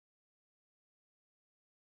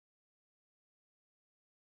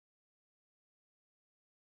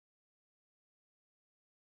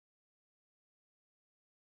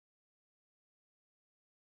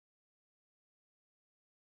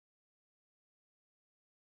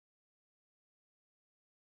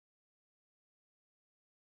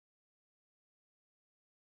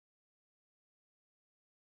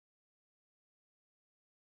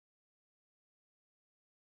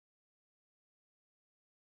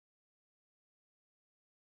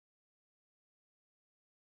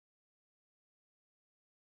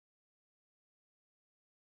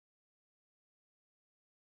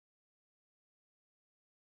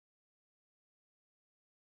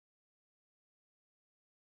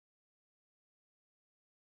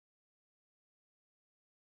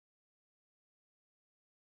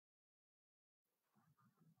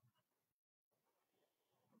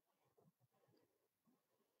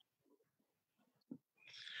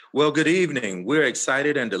Well, good evening. We're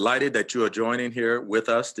excited and delighted that you are joining here with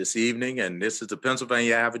us this evening. And this is the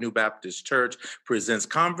Pennsylvania Avenue Baptist Church presents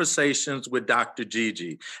Conversations with Dr.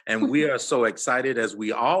 Gigi. And we are so excited, as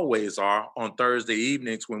we always are on Thursday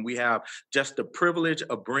evenings, when we have just the privilege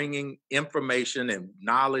of bringing information and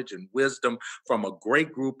knowledge and wisdom from a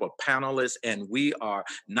great group of panelists. And we are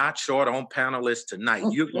not short on panelists tonight.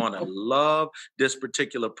 You're going to love this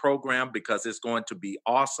particular program because it's going to be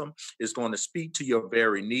awesome. It's going to speak to your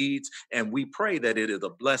very needs, and we pray that it is a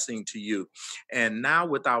blessing to you. And now,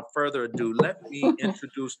 without further ado, let me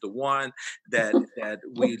introduce the one that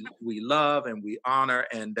we love and we honor,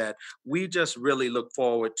 and that we just really look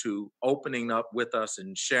forward to opening up with us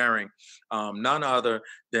and sharing. None other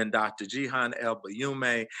than Dr. Jihan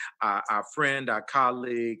El-Bayoume, our friend, our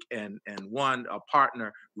colleague, and a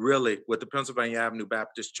partner really with the Pennsylvania Avenue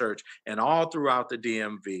Baptist Church and all throughout the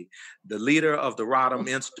DMV, the leader of the Rodham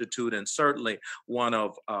Institute, and certainly one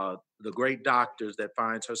of the great doctors that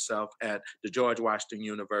finds herself at the George Washington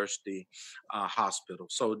University Hospital.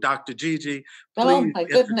 So Dr. Gigi, please. Oh my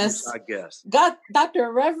goodness. Our guest. God,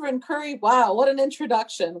 Dr. Reverend Curry, wow, what an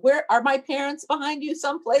introduction. Where are my parents behind you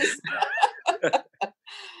someplace?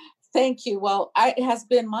 Thank you. Well, it has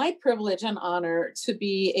been my privilege and honor to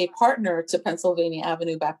be a partner to Pennsylvania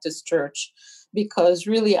Avenue Baptist Church, because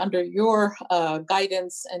really under your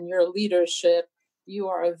guidance and your leadership, you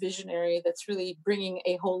are a visionary that's really bringing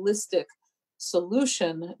a holistic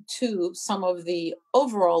solution to some of the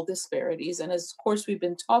overall disparities. And as, of course, we've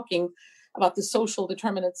been talking about the social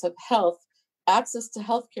determinants of health, access to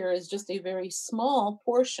healthcare is just a very small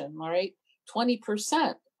portion, all right?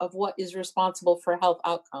 20% of what is responsible for health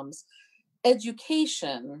outcomes.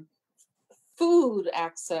 Education, food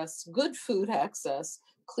access, good food access,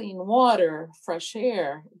 clean water, fresh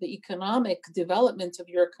air, the economic development of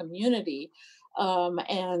your community,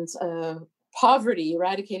 and poverty,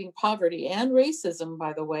 eradicating poverty and racism,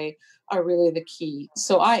 by the way, are really the key.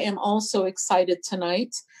 So I am also excited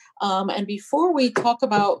tonight. And before we talk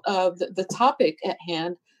about the topic at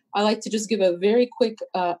hand, I'd like to just give a very quick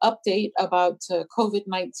update about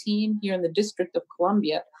COVID-19 here in the District of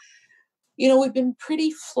Columbia. You know, we've been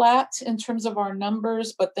pretty flat in terms of our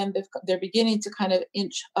numbers, but then they're beginning to kind of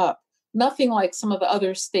inch up. Nothing like some of the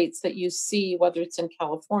other states that you see, whether it's in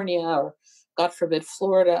California or, God forbid,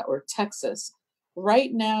 Florida or Texas.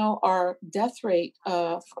 Right now, our death rate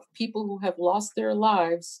of people who have lost their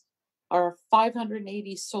lives are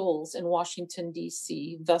 580 souls in Washington,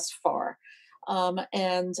 D.C. thus far.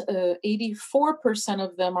 And 84%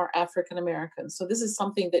 of them are African Americans. So this is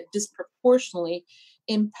something that disproportionately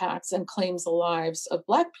impacts and claims the lives of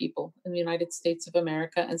Black people in the United States of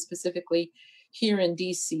America, and specifically here in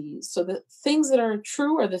DC. So the things that are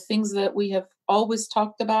true are the things that we have always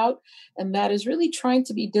talked about, and that is really trying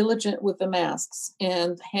to be diligent with the masks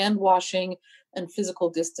and hand washing and physical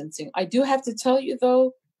distancing. I do have to tell you,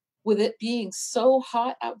 though, with it being so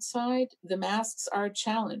hot outside, the masks are a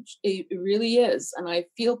challenge. It really is. And I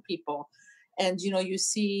feel people. And, you know, you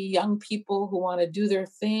see young people who want to do their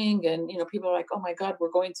thing. And, you know, people are like, oh, my God,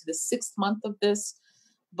 we're going to the 6th month of this.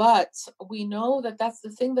 But we know that that's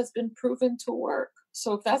the thing that's been proven to work.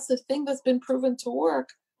 So if that's the thing that's been proven to work,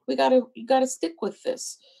 you gotta stick with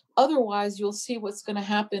this. Otherwise, you'll see what's going to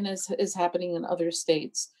happen is happening in other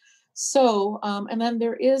states. So, and then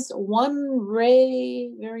there is one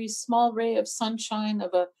ray, very small ray of sunshine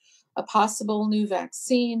of a possible new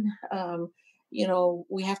vaccine. You know,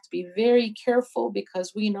 we have to be very careful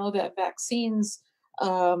because we know that vaccines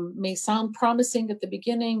may sound promising at the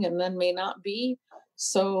beginning and then may not be.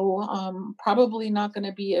 So probably not going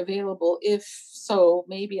to be available. If so,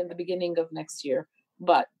 maybe in the beginning of next year.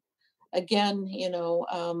 But again, you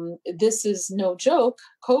know, this is no joke.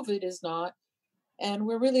 COVID is not. And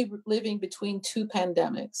we're really living between two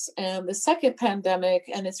pandemics. And the second pandemic,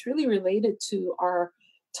 and it's really related to our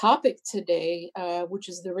topic today, which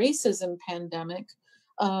is the racism pandemic,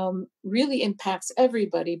 really impacts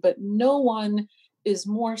everybody, but no one is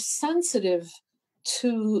more sensitive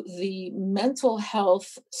to the mental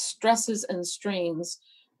health stresses and strains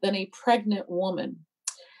than a pregnant woman.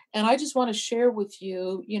 And I just want to share with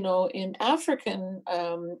you, you know, in African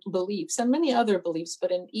beliefs and many other beliefs,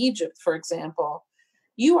 but in Egypt, for example,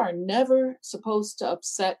 you are never supposed to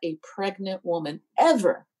upset a pregnant woman,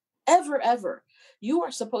 ever, ever, ever. You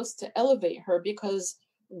are supposed to elevate her because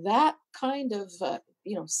that kind of,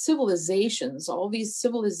 you know, civilizations, all these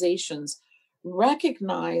civilizations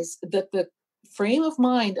recognize that the frame of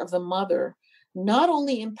mind of the mother not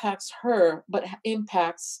only impacts her, but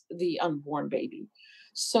impacts the unborn baby.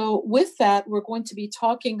 So with that, we're going to be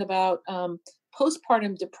talking about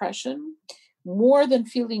postpartum depression, more than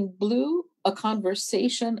feeling blue, a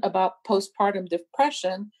conversation about postpartum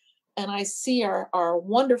depression. And I see our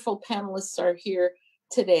wonderful panelists are here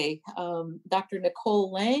today, Dr.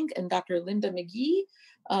 Nicole Lang and Dr. Linda McGee.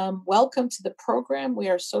 Welcome to the program. We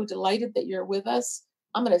are so delighted that you're with us.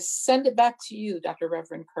 I'm going to send it back to you, Dr.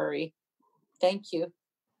 Reverend Curry. Thank you.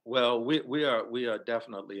 Well, we are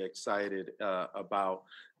definitely excited about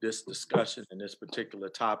this discussion and this particular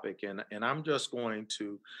topic, and I'm just going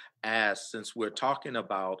to ask, since we're talking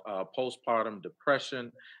about postpartum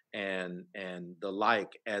depression and the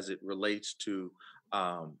like as it relates to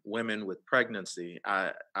women with pregnancy,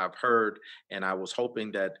 I've heard, and I was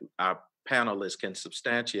hoping that our panelists can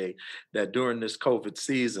substantiate that during this COVID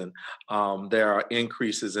season, there are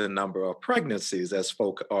increases in number of pregnancies as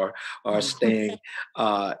folk are staying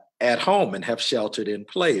at home and have sheltered in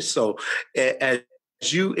place. So as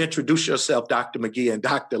you introduce yourself, Dr. McGee and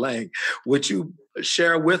Dr. Lang, would you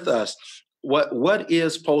share with us what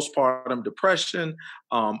is postpartum depression?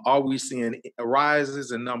 Are we seeing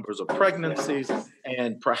rises in numbers of pregnancies?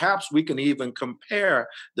 And perhaps we can even compare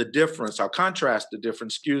the difference or contrast the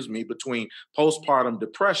difference, between postpartum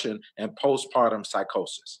depression and postpartum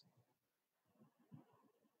psychosis.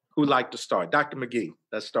 Who'd like to start? Dr. McGee,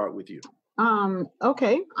 let's start with you.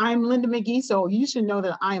 Okay, I'm Linda McGee, so you should know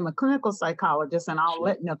that I am a clinical psychologist, and I'll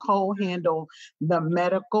let Nicole handle the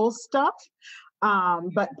medical stuff.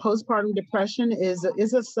 But postpartum depression is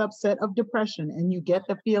a subset of depression, and you get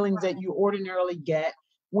the feelings that you ordinarily get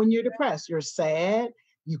when you're depressed. You're sad,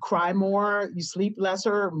 you cry more, you sleep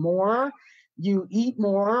lesser, more, you eat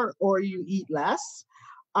more, or you eat less.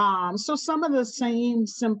 So some of the same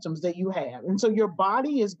symptoms that you have. And so your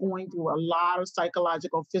body is going through a lot of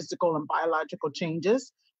psychological, physical, and biological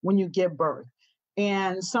changes when you give birth.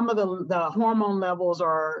 And some of the hormone levels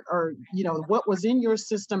are, what was in your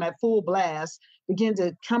system at full blast begin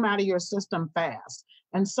to come out of your system fast.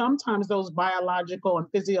 And sometimes those biological and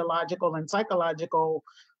physiological and psychological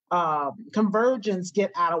convergence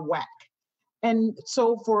get out of whack. And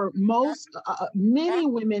so for many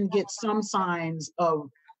women get some signs of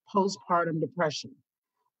postpartum depression.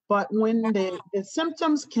 But when the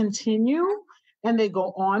symptoms continue and they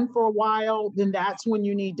go on for a while, then that's when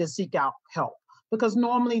you need to seek out help, because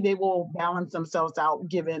normally they will balance themselves out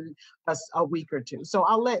given us a week or two. So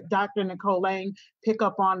I'll let Dr. Nicole Lang pick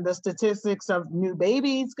up on the statistics of new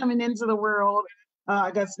babies coming into the world.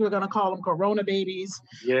 I guess we're going to call them corona babies.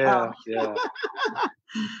 Yeah.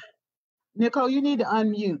 Nicole, you need to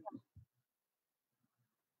unmute.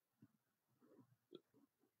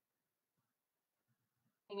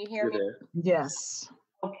 Can you hear me? Yes.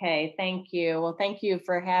 Okay, thank you. Well, thank you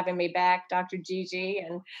for having me back, Dr. Gigi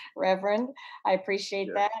and Reverend. I appreciate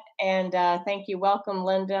that. And thank you. Welcome,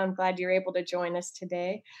 Linda. I'm glad you're able to join us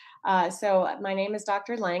today. So my name is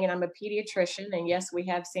Dr. Lang, and I'm a pediatrician. And yes, we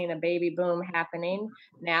have seen a baby boom happening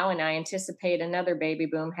now, and I anticipate another baby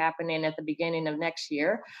boom happening at the beginning of next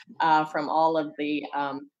year from all of the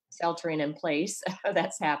sheltering in place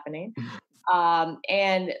that's happening.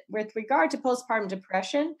 And with regard to postpartum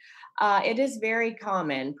depression, it is very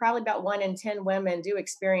common. Probably about 1 in 10 women do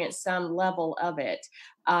experience some level of it.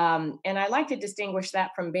 And I like to distinguish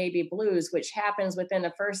that from baby blues, which happens within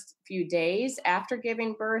the first few days after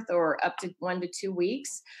giving birth or up to 1 to 2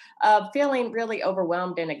 weeks of feeling really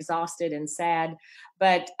overwhelmed and exhausted and sad.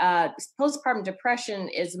 But postpartum depression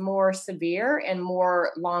is more severe and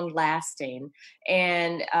more long lasting.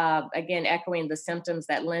 And again, echoing the symptoms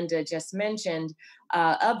that Linda just mentioned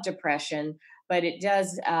of depression, but it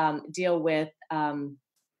does deal with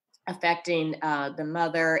affecting the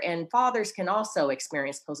mother, and fathers can also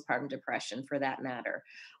experience postpartum depression for that matter.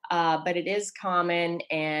 But it is common,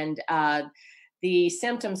 and the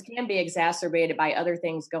symptoms can be exacerbated by other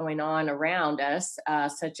things going on around us,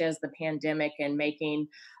 such as the pandemic, and making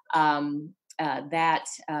that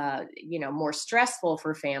more stressful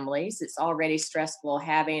for families. It's already stressful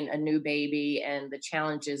having a new baby and the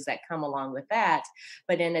challenges that come along with that.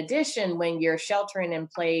 But in addition, when you're sheltering in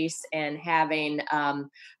place and having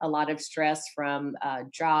a lot of stress from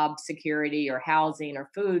job security or housing or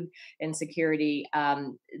food insecurity,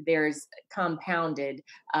 there's compounded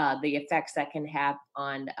the effects that can have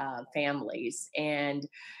on families. And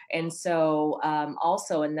so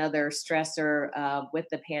also another stressor with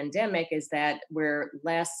the pandemic is that we're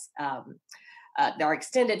less, our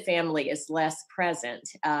extended family is less present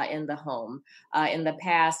in the home. In the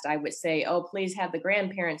past, I would say, oh, please have the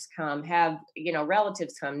grandparents come, have,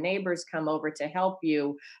 relatives come, neighbors come over to help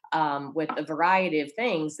you with a variety of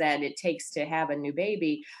things that it takes to have a new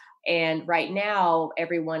baby. And right now,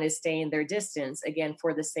 everyone is staying their distance, again,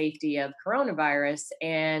 for the safety of coronavirus.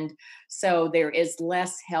 And so there is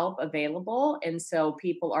less help available. And so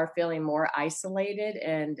people are feeling more isolated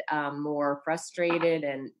and more frustrated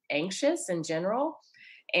and anxious in general.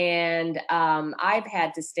 And I've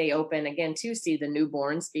had to stay open again to see the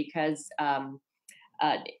newborns because uh,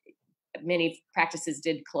 many practices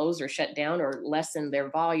did close or shut down or lessen their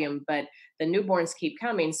volume, but the newborns keep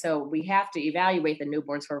coming. So we have to evaluate the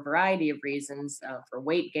newborns for a variety of reasons, for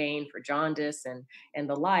weight gain, for jaundice, and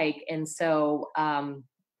the like. And so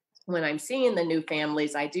when I'm seeing the new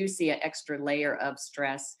families, I do see an extra layer of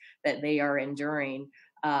stress that they are enduring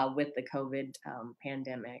with the COVID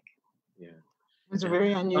pandemic. Yeah. It's a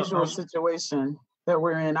very unusual situation that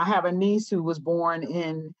we're in. I have a niece who was born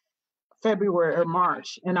in February or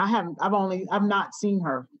March, and I've not seen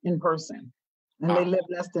her in person, and they live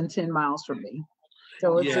less than 10 miles from me.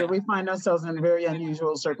 So we find ourselves in very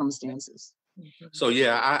unusual circumstances. So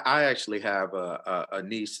yeah, I actually have a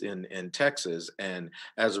niece in Texas, and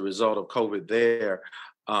as a result of COVID there,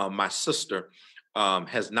 my sister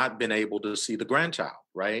has not been able to see the grandchild,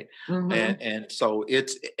 right? And so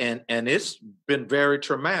it's been very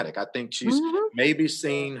traumatic. I think she's maybe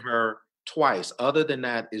seen her twice. Other than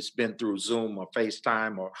that, it's been through Zoom or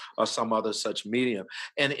FaceTime or some other such medium.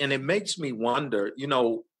 And it makes me wonder,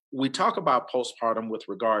 we talk about postpartum with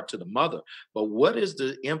regard to the mother, but what is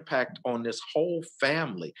the impact on this whole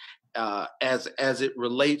family as it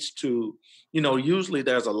relates to, usually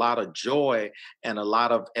there's a lot of joy and a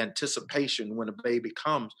lot of anticipation when a baby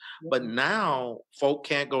comes, but now folk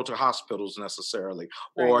can't go to hospitals necessarily,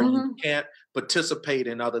 or you can't participate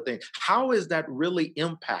in other things. How is that really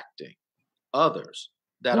impacting others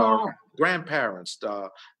that are grandparents,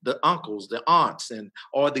 the uncles, the aunts,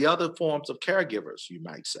 or the other forms of caregivers, you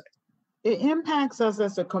might say? It impacts us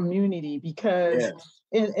as a community because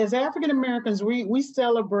as African Americans, we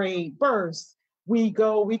celebrate births. We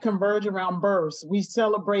converge around births. We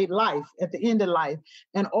celebrate life at the end of life.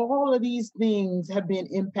 And all of these things have been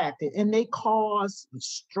impacted, and they cause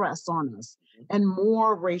stress on us and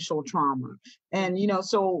more racial trauma. And,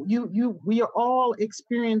 so we are all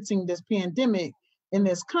experiencing this pandemic in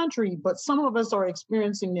this country, but some of us are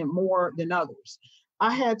experiencing it more than others.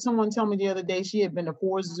 I had someone tell me the other day she had been to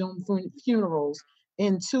 4 Zoom funerals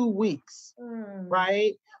in 2 weeks,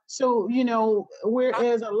 right? So,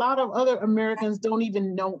 whereas a lot of other Americans don't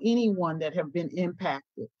even know anyone that have been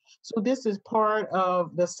impacted. So this is part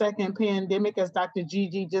of the second pandemic, as Dr.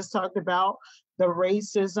 Gigi just talked about, the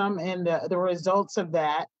racism and the results of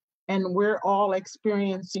that. And we're all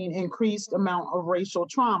experiencing increased amount of racial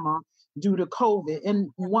trauma due to COVID. And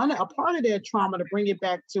a part of that trauma, to bring it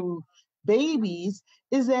back to babies,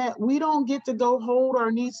 is that we don't get to go hold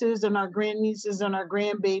our nieces and our grandnieces and our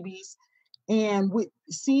grandbabies, and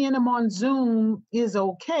seeing them on Zoom is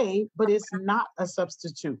okay, but it's not a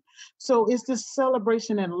substitute. So it's this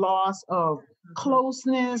celebration and loss of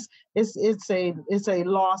closeness. It's a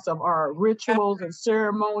loss of our rituals and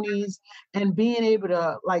ceremonies, and being able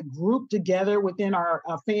to group together within our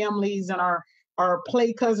families and our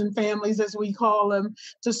play cousin families, as we call them,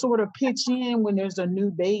 to sort of pitch in when there's a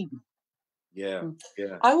new baby. Yeah.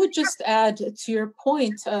 I would just add to your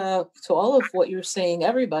point, to all of what you're saying,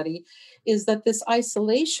 everybody, is that this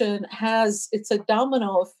isolation it's a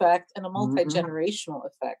domino effect and a multi-generational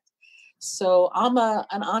effect. So I'm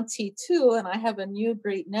an auntie too, and I have a new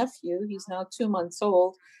great nephew. He's now 2 months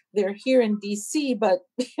old. They're here in DC, but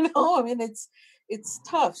it's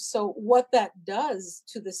tough. So what that does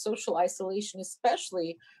to the social isolation,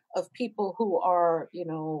 especially of people who are,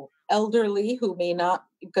 elderly, who may not,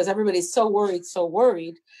 because everybody's so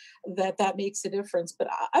worried that makes a difference. But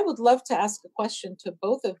I would love to ask a question to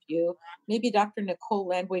both of you. Maybe Dr. Nicole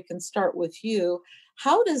Landway can start with you.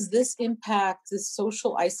 How does this impact this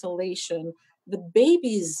social isolation, the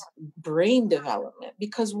baby's brain development?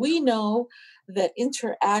 Because we know that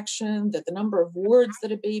interaction, that the number of words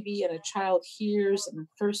that a baby and a child hears in the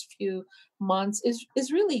first few months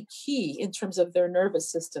is really key in terms of their nervous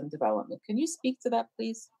system development. Can you speak to that,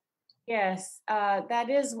 please? Yes, that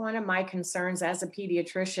is one of my concerns as a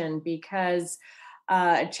pediatrician, because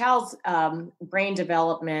a child's brain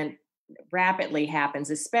development rapidly happens,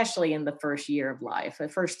 especially in the first year of life, the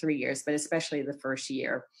first 3 years, but especially the first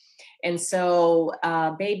year. And so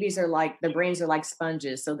babies their brains are like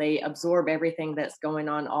sponges. So they absorb everything that's going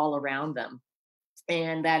on all around them.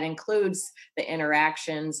 And that includes the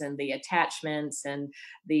interactions and the attachments and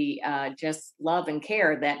the just love and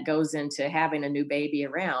care that goes into having a new baby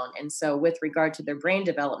around. And so, with regard to their brain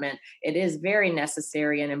development, it is very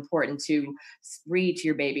necessary and important to read to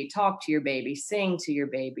your baby, talk to your baby, sing to your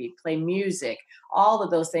baby, play music. All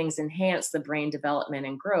of those things enhance the brain development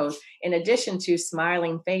and growth, in addition to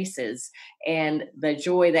smiling faces and the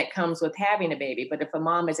joy that comes with having a baby. But if a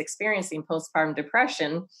mom is experiencing postpartum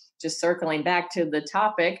depression, just circling back to the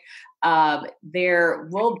topic, there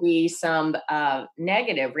will be some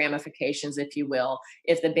negative ramifications, if you will,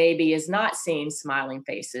 if the baby is not seeing smiling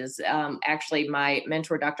faces. Actually, my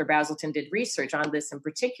mentor, Dr. Brazelton, did research on this in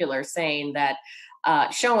particular, saying that,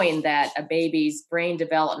 showing that a baby's brain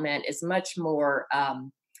development is much more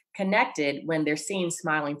connected when they're seeing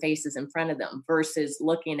smiling faces in front of them versus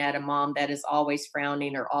looking at a mom that is always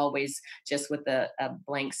frowning or always just with a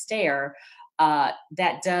blank stare.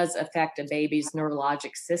 That does affect a baby's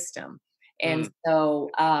neurologic system. And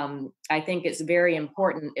so I think it's very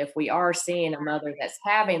important, if we are seeing a mother that's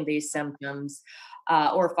having these symptoms,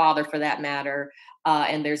 or father for that matter,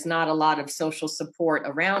 and there's not a lot of social support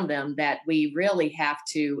around them, that we really have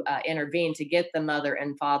to intervene to get the mother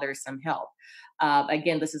and father some help.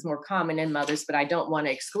 Again, this is more common in mothers, but I don't want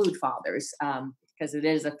to exclude fathers, because it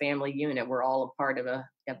is a family unit. We're all a part of a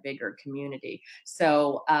bigger community.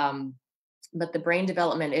 So, but the brain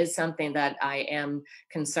development is something that I am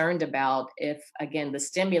concerned about if, again, the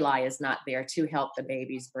stimuli is not there to help the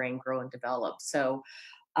baby's brain grow and develop. So,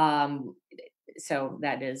 so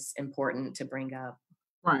that is important to bring up.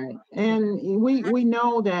 Right. And we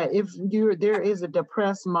know that if there is a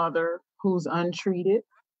depressed mother who's untreated,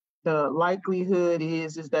 the likelihood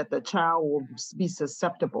is that the child will be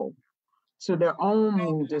susceptible to their own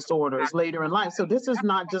mood disorders later in life. So this is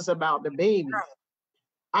not just about the baby.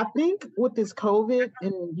 I think with this COVID,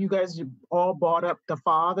 and you guys all brought up the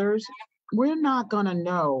fathers, we're not going to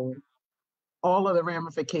know all of the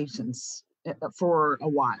ramifications for a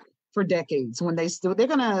while, for decades. When there's going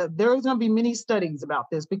to be many studies about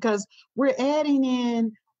this, because we're adding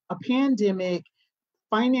in a pandemic,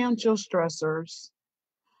 financial stressors.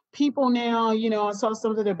 People now, I saw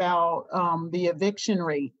something about the eviction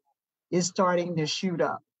rate is starting to shoot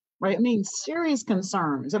up, right? I mean, serious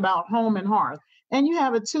concerns about home and hearth. And you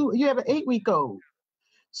have an 8-week-old.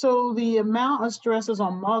 So the amount of stresses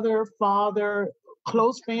on mother, father,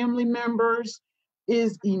 close family members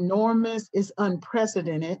is enormous, is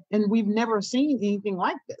unprecedented. And we've never seen anything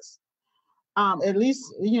like this. At least,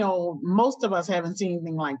 most of us haven't seen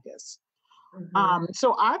anything like this.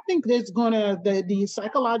 So I think there's the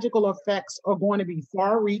psychological effects are going to be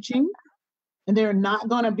far reaching, and they're not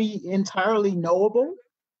going to be entirely knowable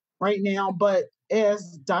right now. But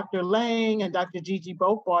as Dr. Lang and Dr. Gigi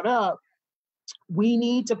both brought up, we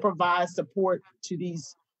need to provide support to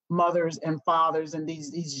these mothers and fathers and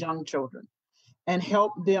these young children, and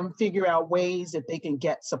help them figure out ways that they can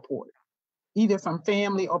get support, either from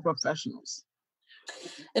family or professionals.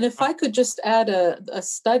 And if I could just add a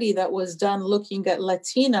study that was done looking at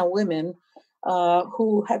Latina women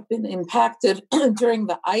who have been impacted during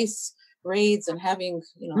the ICE raids and having,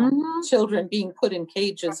 children being put in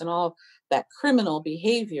cages and all that criminal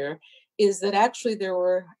behavior, is that actually there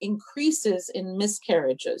were increases in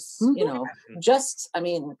miscarriages, just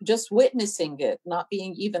witnessing it, not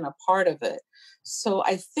being even a part of it. So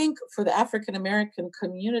I think for the African-American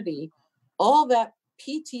community, all that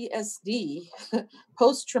PTSD,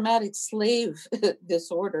 post-traumatic slave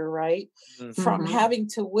disorder, right? From having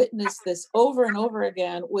to witness this over and over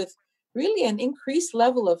again with really an increased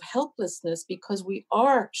level of helplessness because we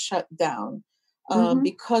are shut down,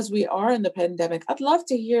 because we are in the pandemic. I'd love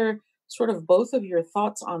to hear sort of both of your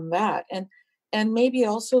thoughts on that, and maybe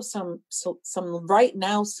also some right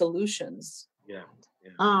now solutions. Yeah.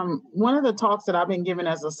 One of the talks that I've been given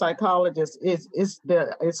as a psychologist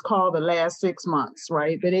it's called The Last 6 Months,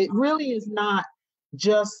 right? But it really is not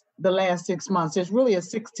just the last 6 months. It's really a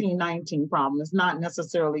 16-19 problem. It's not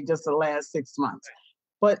necessarily just the last 6 months.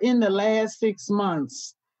 But in the last 6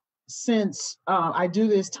 months, since I do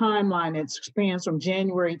this timeline that spans from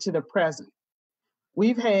January to the present,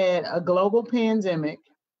 we've had a global pandemic.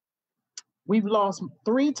 We've lost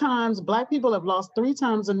 3 times, Black people have lost 3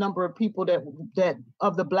 times the number of people that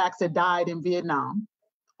of the Blacks that died in Vietnam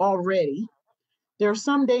already. There are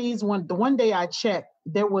some days the one day I checked,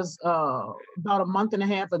 there was about a month and a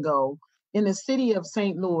half ago in the city of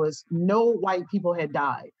St. Louis, no white people had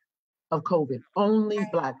died of COVID, only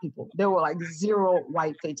Black people. There were like 0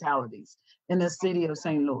 white fatalities in the city of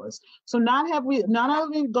St. Louis. So not have we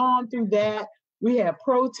gone through that. We have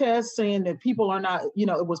protests saying that people are not,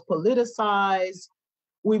 it was politicized.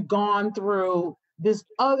 We've gone through this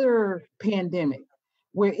other pandemic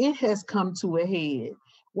where it has come to a head,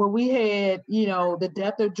 where we had, the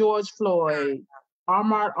death of George Floyd,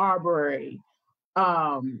 Ahmaud Arbery,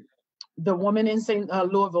 the woman in St.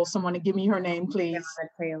 Louisville, someone to give me her name, please.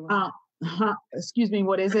 Taylor. Excuse me,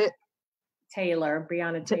 what is it? Breonna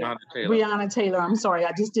Taylor. Breonna Taylor. I'm sorry,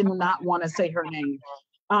 I just did not want to say her name.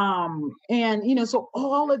 And so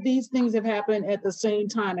all of these things have happened at the same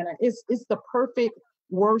time, and it's the perfect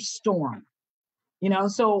worst storm.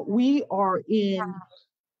 So we are in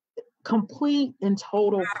complete and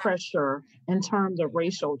total pressure in terms of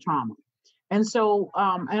racial trauma. And so,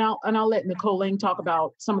 I'll let Nicole Lang talk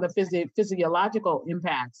about some of the physiological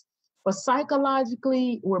impacts. But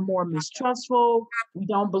psychologically, we're more mistrustful. We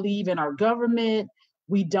don't believe in our government.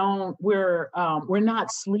 We're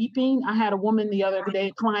not sleeping. I had a woman the other day,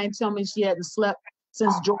 a client, tell me she hadn't slept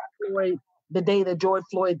since the day the George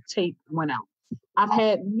Floyd tape went out. I've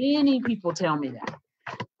had many people tell me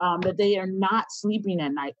that they are not sleeping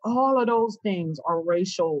at night. All of those things are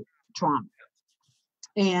racial trauma.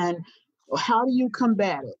 And how do you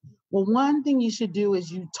combat it? Well, one thing you should do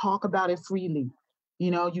is you talk about it freely.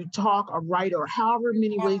 You talk or write or however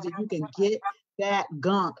many ways that you can get that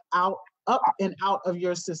gunk up and out of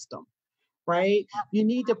your system, right? You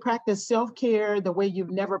need to practice self-care the way you've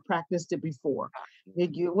never practiced it before.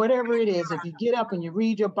 Whatever it is, if you get up and you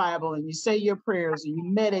read your Bible and you say your prayers and you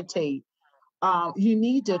meditate, you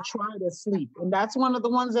need to try to sleep. And that's one of the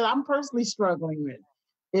ones that I'm personally struggling with,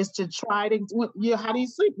 is to try to, how do you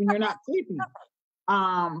sleep when you're not sleeping?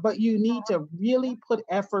 But you need to really put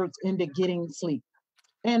efforts into getting sleep.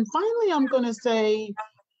 And finally, I'm going to say,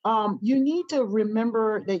 you need to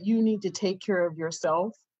remember that you need to take care of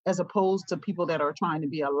yourself as opposed to people that are trying to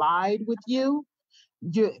be allied with you.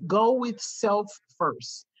 You go with self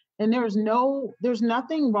first. And there's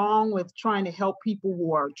nothing wrong with trying to help people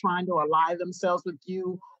who are trying to ally themselves with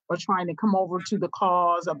you or trying to come over to the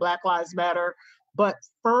cause of Black Lives Matter. But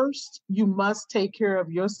first, you must take care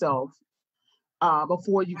of yourself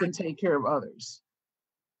before you can take care of others.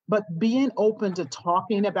 But being open to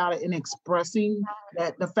talking about it and expressing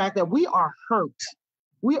that the fact that we are hurt,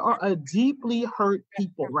 we are a deeply hurt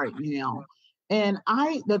people right now. And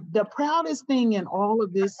the proudest thing in all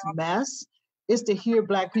of this mess is to hear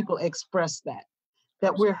Black people express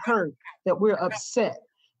that we're hurt, that we're upset,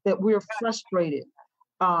 that we're frustrated,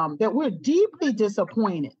 that we're deeply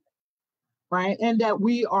disappointed, right? And that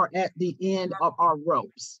we are at the end of our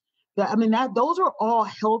ropes. Those are all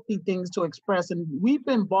healthy things to express. And we've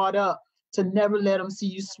been brought up to never let them see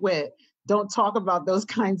you sweat. Don't talk about those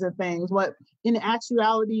kinds of things. What in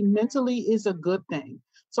actuality, mentally is a good thing.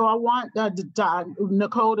 So I want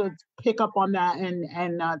Nicole to pick up on that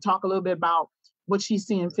and talk a little bit about what she's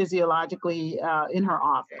seeing physiologically in her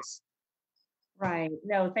office. Right.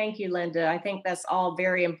 No, thank you, Linda. I think that's all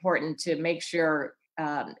very important to make sure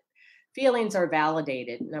feelings are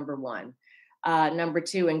validated, number one. Number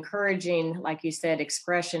two, encouraging, like you said,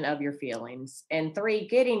 expression of your feelings. And three,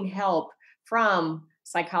 getting help from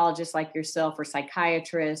psychologists like yourself or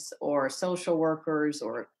psychiatrists or social workers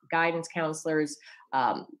or guidance counselors,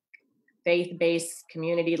 faith-based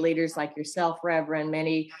community leaders like yourself, Reverend,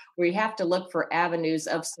 where you have to look for avenues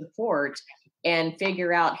of support and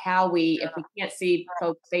figure out how if we can't see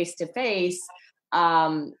folks face to face,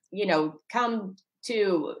 come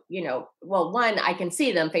to, one, I can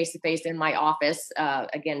see them face to face in my office,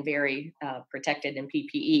 again, very protected in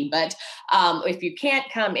PPE. But if you can't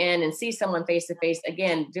come in and see someone face to face,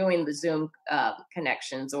 again, doing the Zoom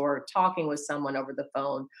connections or talking with someone over the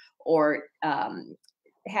phone or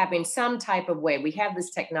having some type of way. We have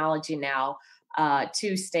this technology now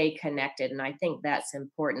to stay connected. And I think that's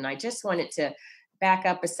important. I just wanted to back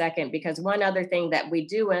up a second because one other thing that we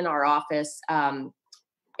do in our office,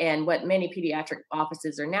 and what many pediatric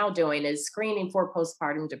offices are now doing is screening for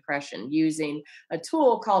postpartum depression using a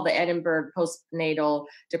tool called the Edinburgh Postnatal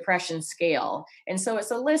Depression Scale. And so it's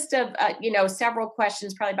a list of, several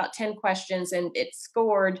questions, probably about 10 questions, and it's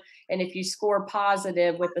scored. And if you score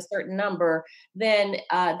positive with a certain number, then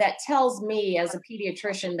that tells me as a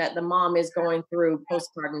pediatrician that the mom is going through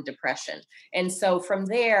postpartum depression. And so from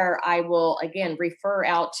there, I will, again, refer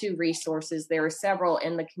out to resources. There are several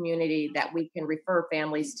in the community that we can refer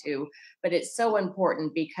families to, but it's so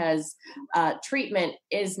important because treatment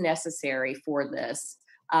is necessary for this.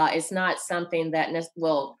 It's not something that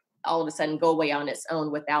will all of a sudden go away on its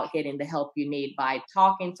own without getting the help you need by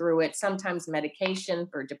talking through it. Sometimes medication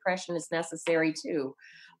for depression is necessary too.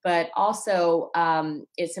 but also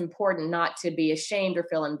it's important not to be ashamed or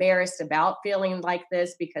feel embarrassed about feeling like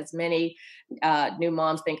this, because many new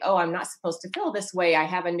moms think, oh, I'm not supposed to feel this way. I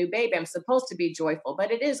have a new baby. I'm supposed to be joyful,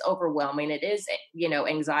 but it is overwhelming. It is,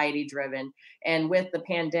 anxiety driven. And with the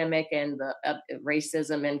pandemic and the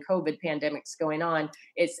racism and COVID pandemics going on,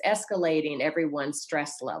 it's escalating everyone's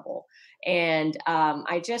stress level. And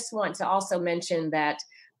I just want to also mention that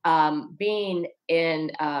being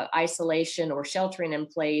in isolation or sheltering in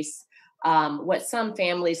place, what some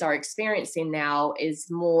families are experiencing now is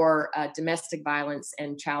more domestic violence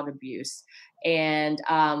and child abuse. And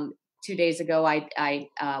 2 days ago, I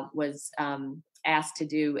was asked to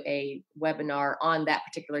do a webinar on that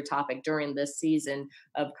particular topic during this season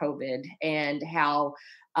of COVID, and how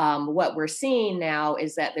what we're seeing now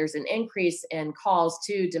is that there's an increase in calls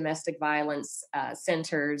to domestic violence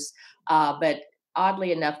centers, but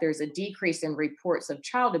oddly enough, there's a decrease in reports of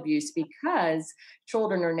child abuse because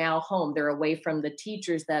children are now home. They're away from the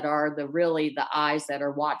teachers that are the eyes that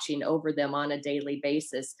are watching over them on a daily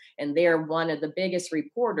basis. And they're one of the biggest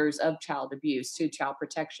reporters of child abuse to Child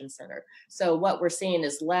Protection Center. So what we're seeing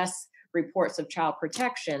is less reports of child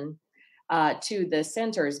protection to the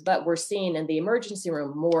centers, but we're seeing in the emergency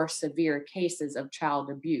room more severe cases of child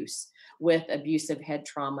abuse with abusive head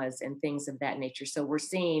traumas and things of that nature. So we're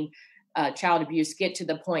seeing child abuse get to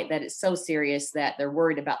the point that it's so serious that they're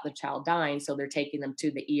worried about the child dying, so they're taking them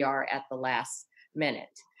to the ER at the last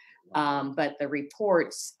minute. But the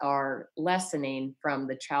reports are lessening from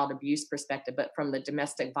the child abuse perspective, but from the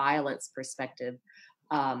domestic violence perspective,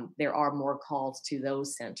 there are more calls to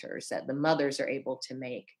those centers that the mothers are able to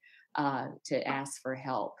make to ask for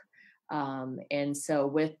help. And so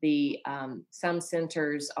with the some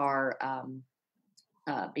centers are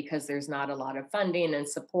because there's not a lot of funding and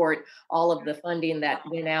support, all of the funding that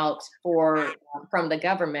went out from the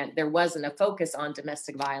government, there wasn't a focus on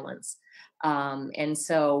domestic violence. And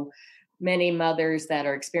so many mothers that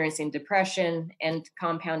are experiencing depression and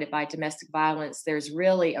compounded by domestic violence, there's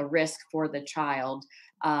really a risk for the child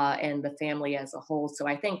and the family as a whole. So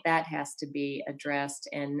I think that has to be addressed,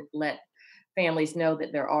 and let families know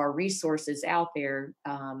that there are resources out there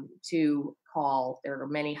to call. There are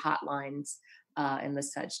many hotlines and the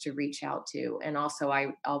such to reach out to. And also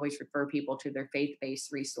I always refer people to their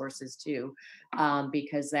faith-based resources too,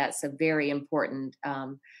 because that's a very important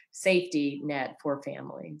safety net for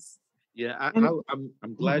families. Yeah,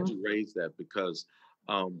 I'm glad you raised that, because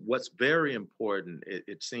what's very important,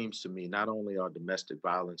 it seems to me, not only are domestic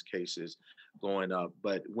violence cases going up,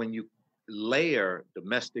 but when you layer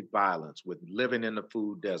domestic violence with living in the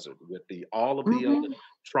food desert, with all of the other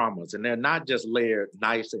traumas, and they're not just layered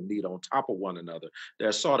nice and neat on top of one another,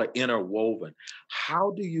 they're sort of interwoven.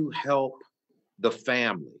 How do you help the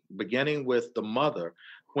family, beginning with the mother,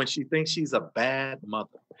 when she thinks she's a bad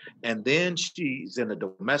mother, and then she's in a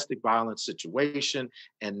domestic violence situation,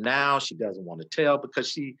 and now she doesn't want to tell because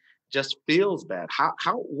she just feels bad?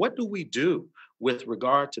 What do we do with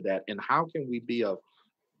regard to that, and how can we be of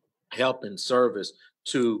help and service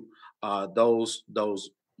to those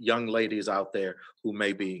young ladies out there who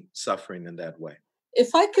may be suffering in that way?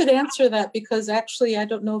 If I could answer that, because actually, I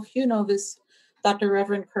don't know if you know this, Dr.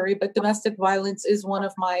 Reverend Curry, but domestic violence is one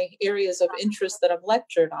of my areas of interest that I've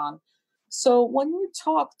lectured on. So when you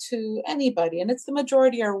talk to anybody, and it's the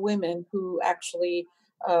majority are women who actually,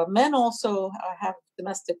 men also have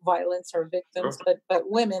domestic violence or victims, but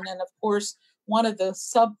women, and of course, one of the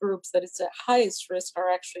subgroups that is at highest risk are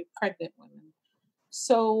actually pregnant women.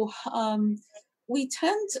 So we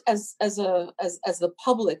tend, as the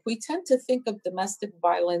public, we tend to think of domestic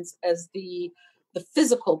violence as the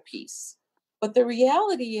physical piece. But the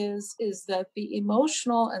reality is that the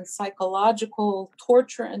emotional and psychological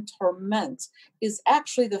torture and torment is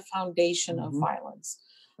actually the foundation of violence.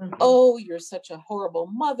 Oh, you're such a horrible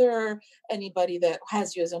mother. Anybody that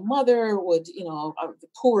has you as a mother would, the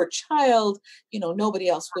poor child, nobody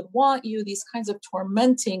else would want you. These kinds of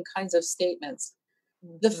tormenting kinds of statements.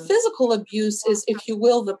 The physical abuse is, if you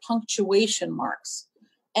will, the punctuation marks.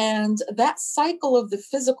 And that cycle of the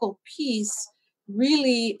physical piece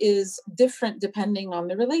really is different depending on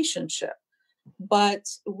the relationship. But,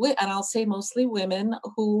 and I'll say mostly women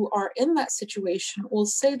who are in that situation will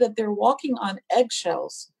say that they're walking on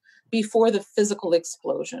eggshells before the physical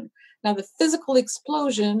explosion. Now, the physical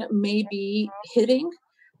explosion may be hitting,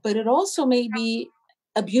 but it also may be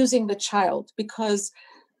abusing the child, because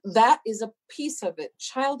that is a piece of it.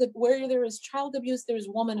 Where there is child abuse, there's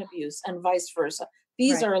woman abuse, and vice versa.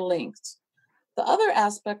 These are linked. The other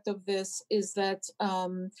aspect of this is that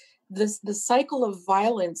the cycle of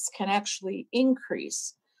violence can actually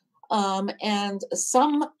increase. And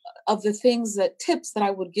some of the tips that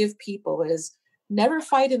I would give people is never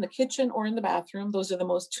fight in the kitchen or in the bathroom. Those are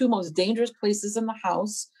the two most dangerous places in the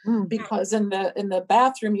house, because in the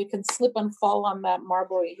bathroom, you can slip and fall on that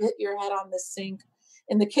marble, or you hit your head on the sink.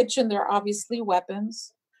 In the kitchen, there are obviously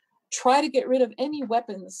weapons. Try to get rid of any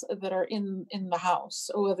weapons that are in the house,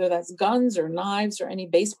 whether that's guns or knives or any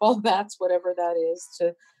baseball bats, whatever that is,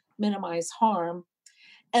 to minimize harm.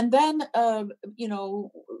 And then,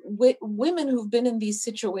 women who've been in these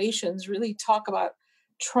situations really talk about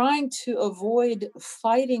trying to avoid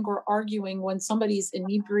fighting or arguing when somebody's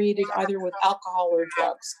inebriated, either with alcohol or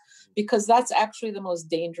drugs, because that's actually the most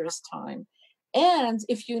dangerous time. And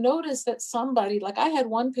if you notice that somebody, like I had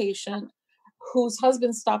one patient whose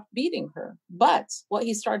husband stopped beating her, but what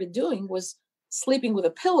he started doing was sleeping with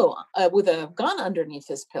a pillow, with a gun underneath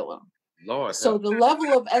his pillow. Lord, so the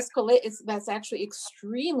level of that's actually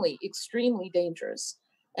extremely, extremely dangerous.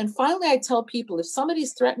 And finally, I tell people, if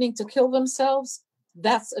somebody's threatening to kill themselves,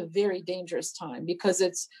 that's a very dangerous time,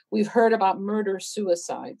 because we've heard about murder,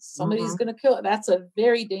 suicides. Somebody's going to kill. That's a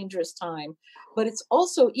very dangerous time. But it's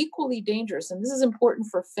also equally dangerous, and this is important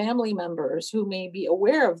for family members who may be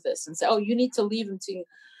aware of this and say, oh, you need to leave them to.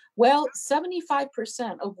 Well,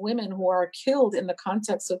 75% of women who are killed in the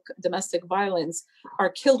context of domestic violence are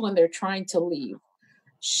killed when they're trying to leave.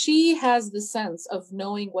 She has the sense of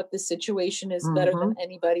knowing what the situation is better than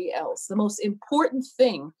anybody else. The most important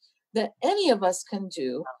thing that any of us can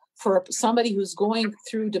do for somebody who's going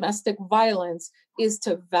through domestic violence is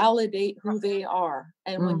to validate who they are.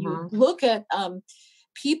 And when you look at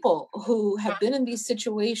people who have been in these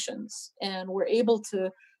situations and were able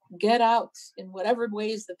to get out in whatever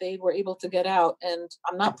ways that they were able to get out, and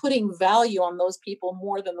I'm not putting value on those people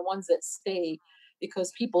more than the ones that stay,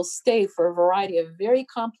 because people stay for a variety of very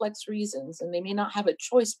complex reasons, and they may not have a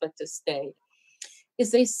choice but to stay,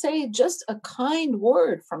 is they say just a kind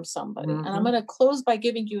word from somebody. And I'm going to close by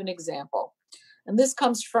giving you an example. And this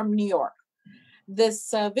comes from New York.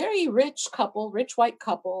 This very rich white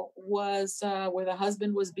couple was where the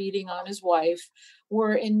husband was beating on his wife,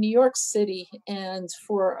 were in New York City and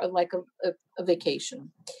for a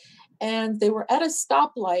vacation. And they were at a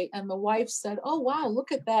stoplight, and the wife said, oh, wow,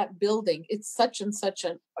 look at that building. It's such and such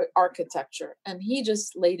an architecture. And he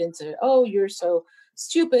just laid into it. Oh, you're so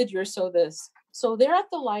stupid. You're so this. So they're at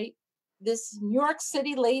the light. This New York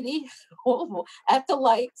City lady at the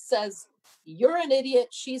light says, you're an idiot.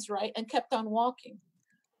 She's right. And kept on walking.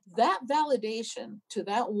 That validation to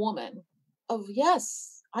that woman of,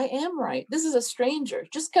 yes, I am right. This is a stranger.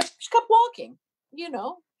 She kept walking,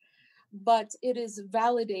 but it is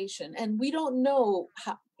validation. And we don't know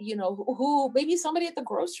how, who, maybe somebody at the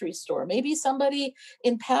grocery store, maybe somebody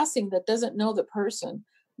in passing that doesn't know the person.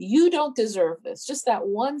 You don't deserve this. Just that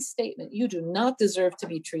one statement, you do not deserve to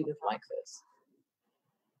be treated like this,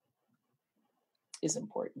 is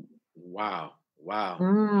important. Wow.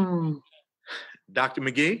 Dr.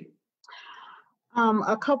 McGee?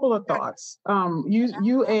 A couple of thoughts.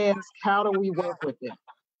 You asked, how do we work with it?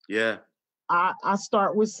 Yeah. I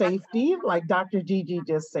start with safety, like Dr. Gigi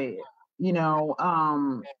just said.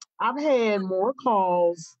 I've had more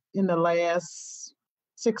calls in the last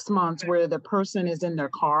 6 months where the person is in their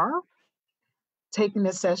car taking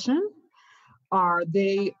a session, or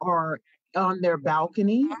they are on their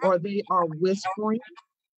balcony, or they are whispering.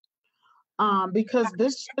 Because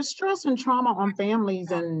this stress and trauma on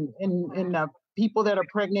families and the people that are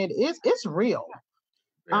pregnant it's real.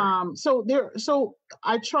 So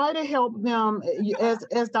I try to help them,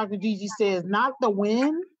 as Dr. Gigi says, not the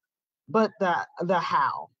when, but the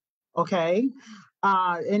how. Okay.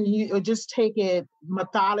 And you just take it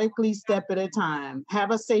methodically, step at a time. Have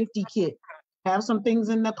a safety kit. Have some things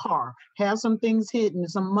in the car. Have some things hidden,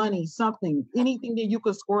 some money, something, anything that you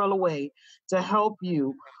could squirrel away to help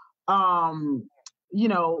you.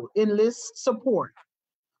 Enlist support.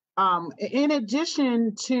 In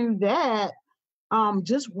addition to that,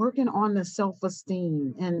 just working on the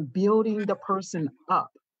self-esteem and building the person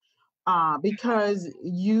up. Because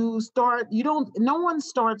no one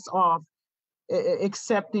starts off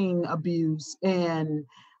accepting abuse and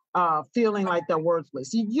feeling like they're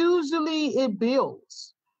worthless. Usually it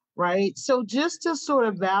builds, right? So just to sort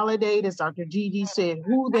of validate, as Dr. Gigi said,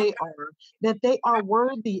 who they are, that they are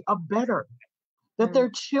worthy of better, that their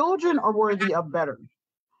children are worthy of better.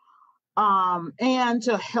 And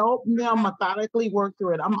to help them methodically work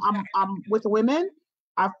through it. I'm with women.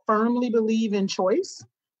 I firmly believe in choice.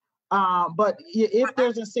 But if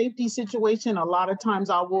there's a safety situation, a lot of times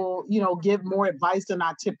I will, give more advice than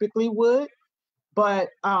I typically would. But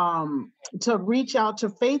to reach out to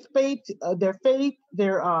their faith,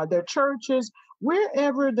 their churches,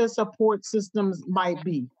 wherever the support systems might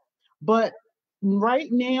be. But right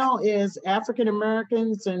now, as African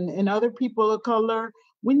Americans and other people of color,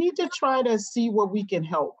 we need to try to see where we can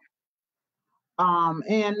help.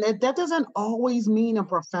 And that doesn't always mean a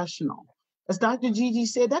professional. As Dr. Gigi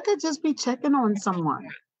said, that could just be checking on someone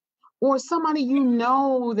or somebody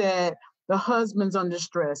that the husband's under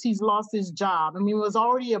stress. He's lost his job. I mean, it was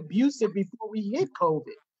already abusive before we hit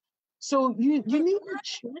COVID. So you need to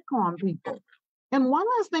check on people. And one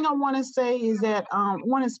last thing I want to say is that I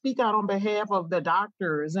want to speak out on behalf of the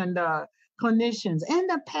doctors and the clinicians and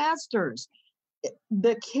the pastors.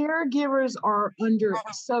 The caregivers are under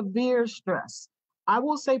severe stress. I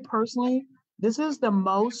will say personally, this is the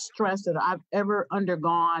most stress that I've ever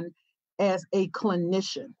undergone as a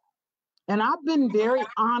clinician. And I've been very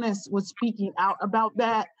honest with speaking out about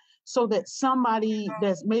that so that somebody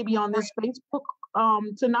that's maybe on this Facebook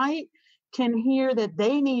tonight can hear that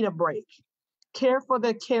they need a break. Care for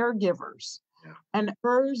the caregivers and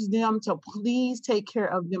urge them to please take care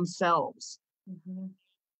of themselves. Mm-hmm.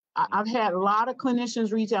 I've had a lot of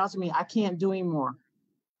clinicians reach out to me, I can't do anymore.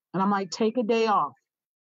 And I'm like, take a day off.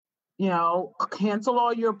 Cancel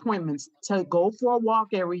all your appointments, to go for a walk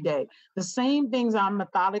every day. The same things I'm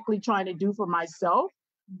methodically trying to do for myself,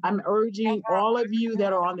 I'm urging all of you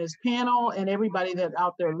that are on this panel and everybody that's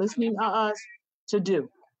out there listening to us to do.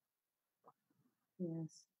 Yes.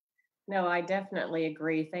 No, I definitely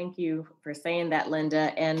agree. Thank you for saying that,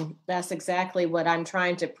 Linda. And that's exactly what I'm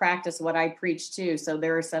trying to practice, what I preach too. So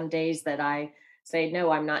there are some days that I say,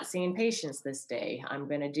 no, I'm not seeing patients this day. I'm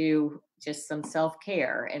going to do just some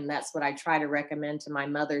self-care. And that's what I try to recommend to my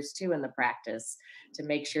mothers too in the practice, to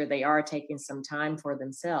make sure they are taking some time for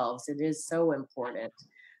themselves. It is so important.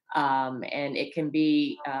 And it can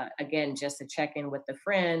be, again, just a check-in with a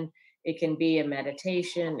friend. It can be a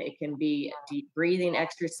meditation. It can be a deep breathing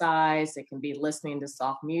exercise. It can be listening to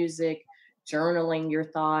soft music, journaling your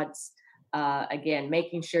thoughts. Again,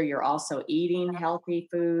 making sure you're also eating healthy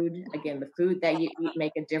food. Again, the food that you eat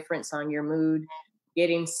make a difference on your mood.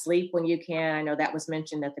 Getting sleep when you can. I know that was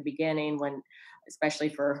mentioned at the beginning, especially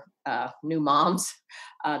for new moms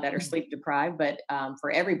that are sleep deprived, but for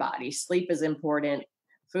everybody, sleep is important.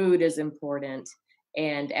 Food is important.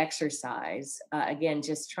 And exercise. Again,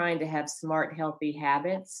 just trying to have smart, healthy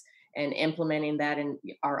habits and implementing that in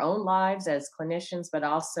our own lives as clinicians, but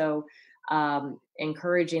also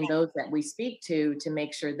encouraging those that we speak to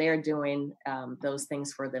make sure they're doing those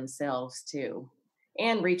things for themselves too.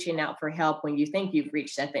 And reaching out for help when you think you've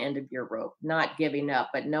reached at the end of your rope, not giving up,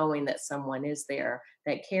 but knowing that someone is there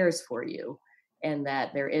that cares for you and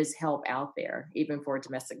that there is help out there, even for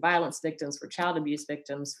domestic violence victims, for child abuse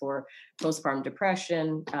victims, for postpartum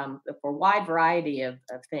depression, for a wide variety of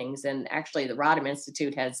things. And actually, the Rodham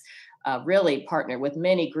Institute has really partnered with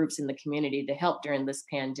many groups in the community to help during this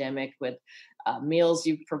pandemic with meals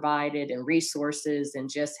you've provided and resources and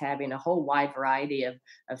just having a whole wide variety of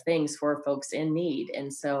things for folks in need.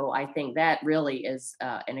 And so I think that really is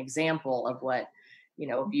an example of what,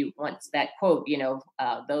 if you want that quote,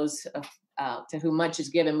 those to whom much is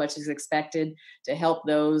given, much is expected, to help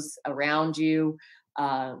those around you.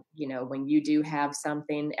 When you do have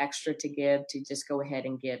something extra to give, to just go ahead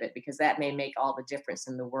and give it, because that may make all the difference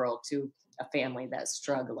in the world to a family that's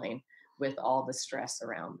struggling with all the stress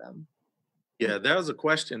around them. Yeah, there's a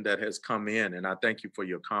question that has come in, and I thank you for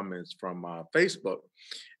your comments from Facebook.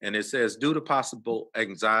 And it says, due to possible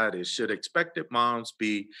anxiety, should expectant moms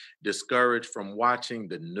be discouraged from watching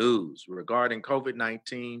the news regarding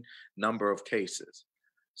COVID-19 number of cases?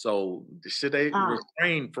 So should they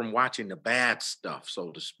refrain from watching the bad stuff,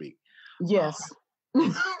 so to speak? Yes.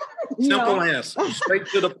 Simple answer, straight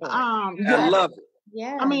to the point. I love it.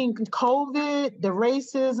 Yeah. I mean, COVID, the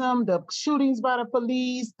racism, the shootings by the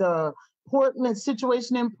police, the Portland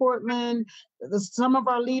situation in Portland, some of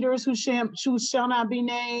our leaders who shall not be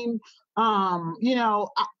named,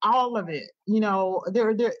 all of it,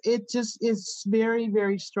 it just is very,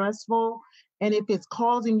 very stressful. And if it's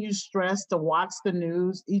causing you stress to watch the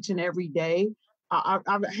news each and every day,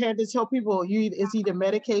 I've had to tell people, it's either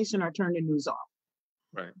medication or turn the news off.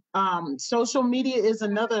 Right. Social media is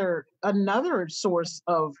another source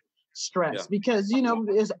of stress because,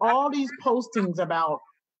 there's all these postings about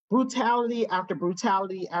brutality after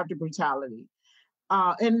brutality after brutality,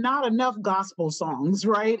 and not enough gospel songs,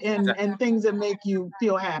 right? And things that make you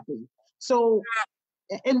feel happy. So,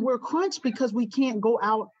 and we're crunched because we can't go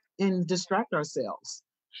out and distract ourselves.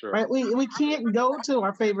 Sure. Right? We can't go to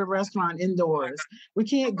our favorite restaurant indoors. We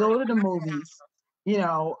can't go to the movies,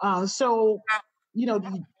 so,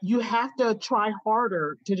 you have to try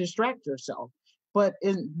harder to distract yourself. But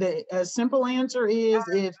a simple answer is,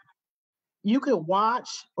 if you could watch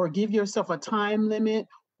or give yourself a time limit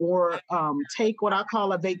or take what I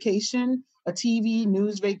call a vacation, a TV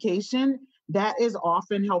news vacation. That is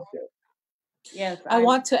often helpful. Yes, I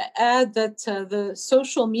want to add that the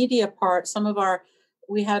social media part,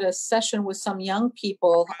 we had a session with some young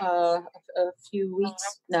people a few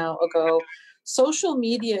weeks now ago. Social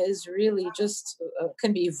media is really just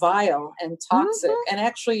can be vile and toxic. And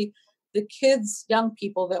actually, the kids, young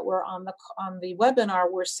people that were on the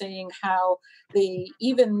webinar were saying how they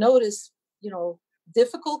even notice,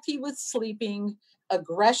 difficulty with sleeping,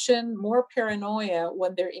 aggression, more paranoia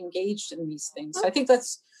when they're engaged in these things. So I think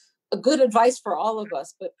that's a good advice for all of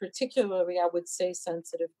us, but particularly, I would say,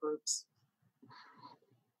 sensitive groups.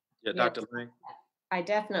 Yeah, Dr. Lang? I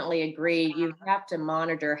definitely agree. You have to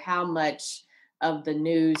monitor how much of the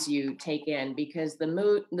news you take in, because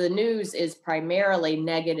the news is primarily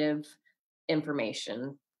negative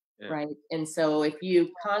information, right? And so if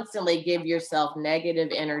you constantly give yourself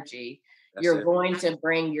negative energy, you're going to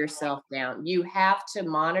bring yourself down. You have to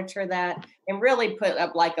monitor that and really put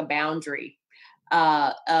up like a boundary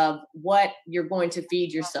of what you're going to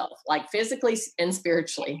feed yourself, like physically and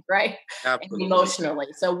spiritually, right? Absolutely. And emotionally.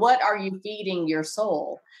 So what are you feeding your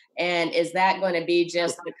soul? And is that going to be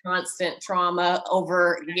just the constant trauma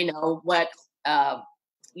over, what,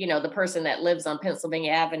 the person that lives on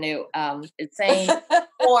Pennsylvania Avenue is saying?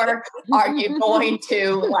 Or are you going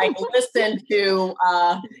to listen to,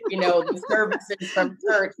 the services from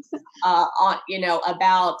church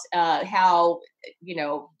about how,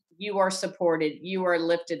 you are supported, you are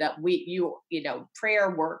lifted up. Prayer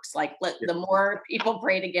works. The more people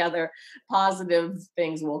pray together, positive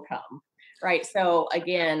things will come. Right. So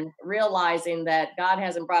again, realizing that God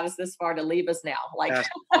hasn't brought us this far to leave us now.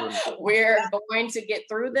 We're going to get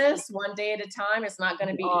through this one day at a time. It's not going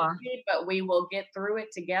to be easy, but we will get through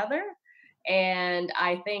it together. And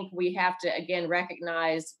I think we have to, again,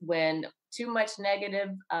 recognize when too much negative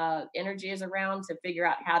energy is around, to figure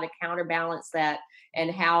out how to counterbalance that and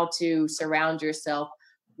how to surround yourself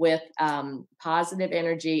with positive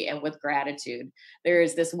energy and with gratitude. There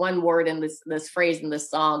is this one word in this phrase in this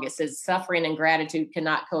song. It says suffering and gratitude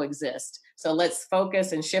cannot coexist. So let's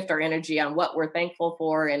focus and shift our energy on what we're thankful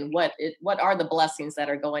for and what are the blessings that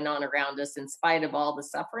are going on around us in spite of all the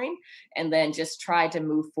suffering, and then just try to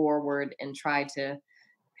move forward and try to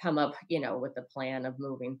come up, with a plan of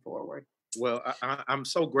moving forward. Well, I'm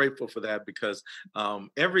so grateful for that, because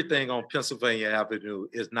everything on Pennsylvania Avenue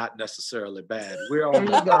is not necessarily bad. We're on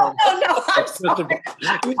the other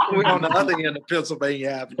end of Pennsylvania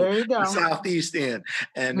Avenue, the southeast end,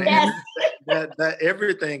 and that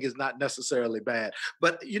everything is not necessarily bad.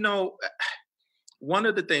 But one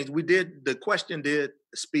of the things the question did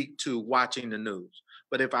speak to watching the news.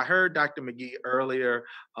 But if I heard Dr. McGee earlier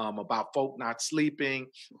about folk not sleeping,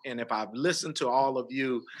 and if I've listened to all of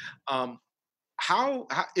you, how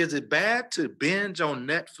is it bad to binge on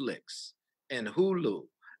Netflix and Hulu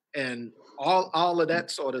and all of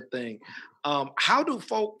that sort of thing? How do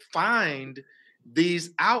folk find these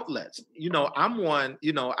outlets? I'm one,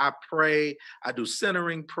 I pray, I do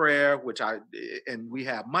centering prayer, and we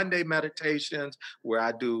have Monday meditations where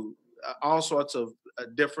I do all sorts of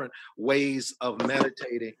different ways of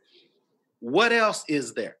meditating. What else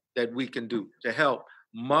is there that we can do to help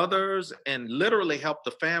mothers and literally help the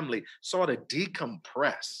family sort of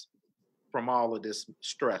decompress from all of this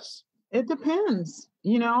stress? It depends,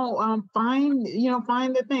 find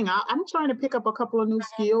the thing. I'm trying to pick up a couple of new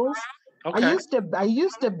skills. Okay. I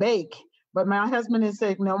used to bake, but my husband has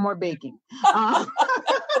said no more baking.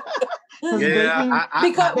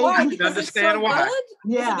 I can understand why. Good?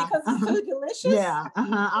 Yeah. Because it's so delicious? Yeah.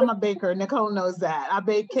 I'm a baker. Nicole knows that. I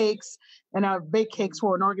bake cakes, and I bake cakes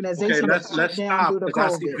for an organization. Okay, let's stop,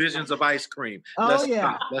 because I see visions of ice cream. Let's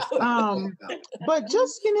stop. But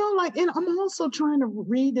just, and I'm also trying to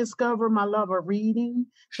rediscover my love of reading.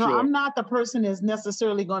 So I'm not the person that's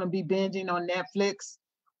necessarily going to be binging on Netflix.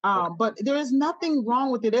 But there is nothing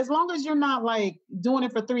wrong with it, as long as you're not doing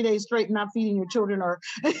it for 3 days straight and not feeding your children or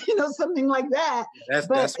something like that.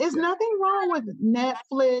 But it's nothing wrong with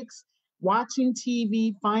Netflix, watching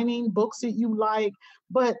TV, finding books that you like.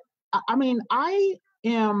 But I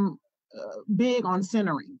am big on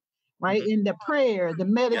centering, right? In the prayer, the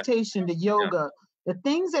meditation, the yoga, the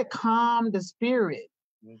things that calm the spirit.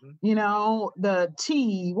 The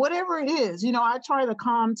tea, whatever it is, I tried the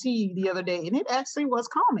calm tea the other day, and it actually was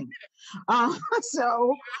calming.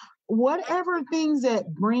 So whatever things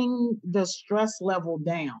that bring the stress level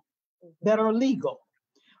down, that are legal.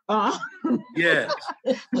 Yes.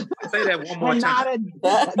 Say that one more time.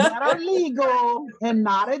 That are legal and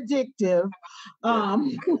not addictive.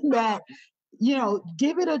 That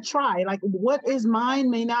give it a try. Like what is mine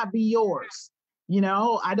may not be yours.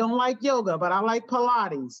 I don't like yoga, but I like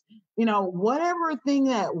Pilates. Whatever thing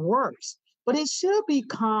that works, but it should be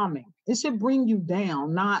calming. It should bring you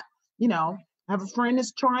down, not, I have a friend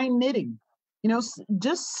that's trying knitting,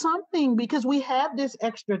 just something, because we have this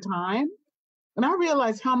extra time. And I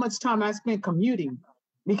realized how much time I spent commuting,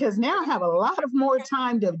 because now I have a lot of more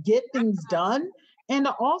time to get things done and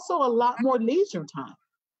also a lot more leisure time.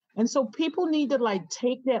 And so people need to like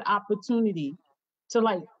take that opportunity to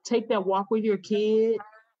like take that walk with your kid,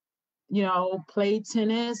 play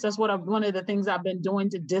tennis. That's one of the things I've been doing,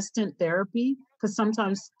 to distant therapy, because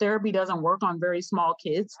sometimes therapy doesn't work on very small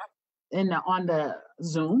kids on the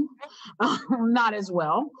Zoom, not as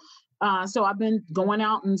well. So I've been going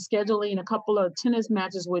out and scheduling a couple of tennis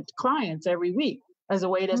matches with clients every week as a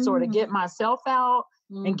way to sort of get myself out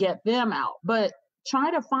and get them out. But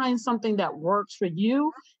try to find something that works for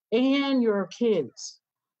you and your kids,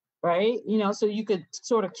 right? So you could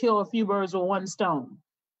sort of kill a few birds with one stone.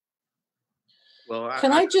 Well,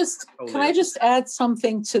 can I just add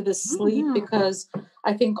something to the sleep? Because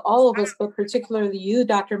I think all of us, but particularly you,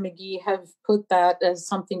 Dr. McGee, have put that as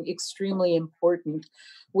something extremely important,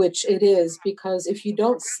 which it is, because if you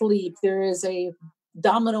don't sleep, there is a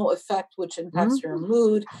domino effect which impacts your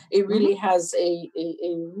mood. It really has a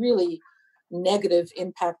really negative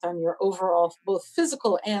impact on your overall both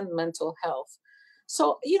physical and mental health.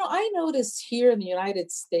 So, I noticed here in the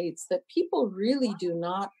United States that people really do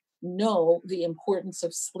not know the importance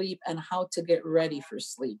of sleep and how to get ready for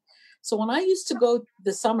sleep. So when I used to go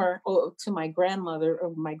this summer to my grandmother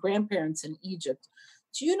or my grandparents in Egypt,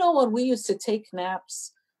 do you know when we used to take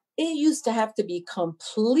naps, it used to have to be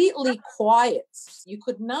completely quiet. You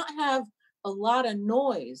could not have a lot of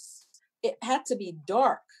noise. It had to be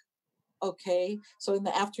dark. Okay, so in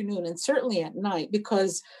the afternoon and certainly at night,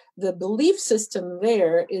 because the belief system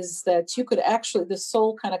there is that you could actually, the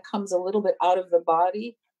soul kind of comes a little bit out of the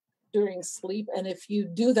body during sleep. And if you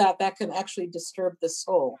do that, that can actually disturb the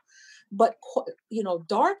soul. But,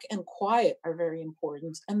 dark and quiet are very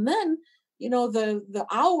important. And then, the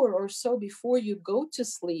hour or so before you go to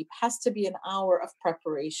sleep has to be an hour of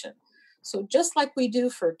preparation. So just like we do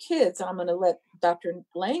for kids, and I'm going to let Dr.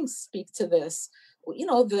 Lang speak to this,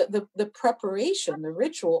 the preparation, the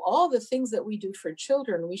ritual, all the things that we do for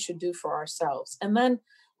children, we should do for ourselves. And then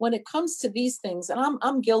when it comes to these things, and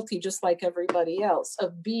I'm guilty just like everybody else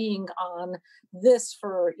of being on this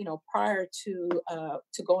for, prior to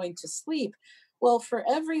going to sleep. Well, for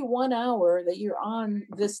every 1 hour that you're on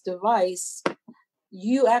this device,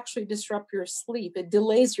 you actually disrupt your sleep. It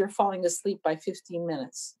delays your falling asleep by 15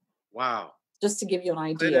 minutes. Wow. Just to give you an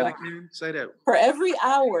idea. Say that again. Say that. For every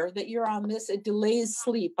hour that you're on this, it delays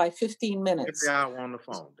sleep by 15 minutes. Every hour on the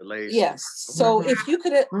phone delays. Yes. So if you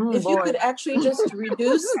could, you could actually just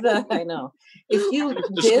reduce if you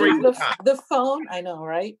dim the phone, I know,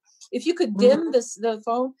 right? If you could dim the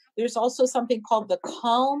phone, there's also something called the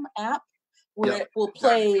Calm app, where it will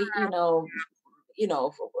play,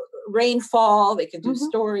 rainfall. They can do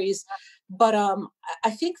stories. But I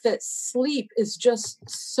think that sleep is just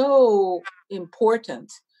so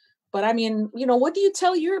important. But I mean, what do you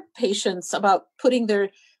tell your patients about putting their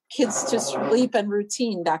kids to sleep and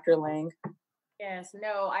routine, Dr. Lang? Yes,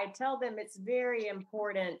 no, I tell them it's very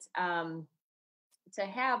important to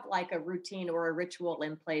have like a routine or a ritual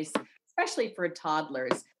in place, especially for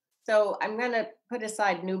toddlers. So I'm going to put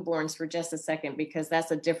aside newborns for just a second, because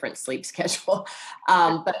that's a different sleep schedule.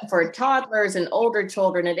 But for toddlers and older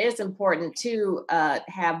children, it is important to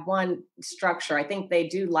have one structure. I think they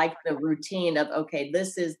do like the routine of, okay,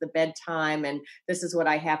 this is the bedtime and this is what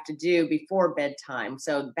I have to do before bedtime.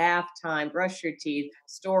 So bath time, brush your teeth,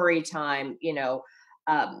 story time,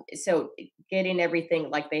 so getting everything,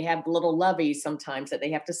 like they have little loveys sometimes that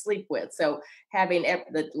they have to sleep with. So having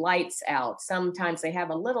the lights out, sometimes they have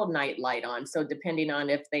a little night light on. So depending on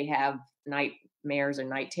if they have nightmares or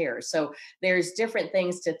night terrors. So there's different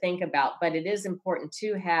things to think about, but it is important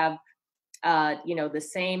to have the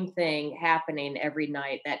same thing happening every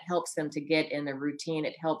night. That helps them to get in the routine.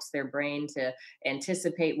 It helps their brain to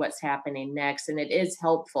anticipate what's happening next. And it is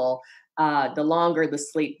helpful. The longer the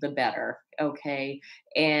sleep, the better. Okay.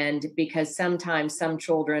 And because sometimes some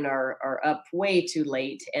children are up way too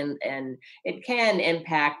late, and it can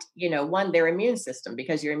impact, their immune system,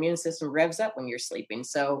 because your immune system revs up when you're sleeping.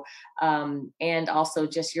 So, and also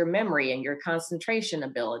just your memory and your concentration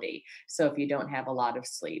ability. So if you don't have a lot of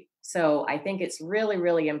sleep. So I think it's really,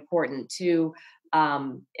 really important to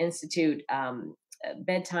institute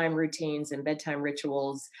bedtime routines and bedtime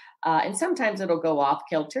rituals. And sometimes it'll go off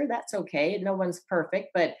kilter. That's okay. No one's perfect,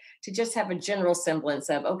 but to just have a general semblance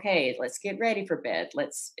of, okay, let's get ready for bed.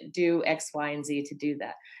 Let's do X, Y, and Z to do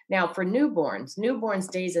that. Now, for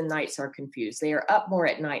newborns' days and nights are confused. They are up more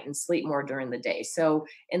at night and sleep more during the day. So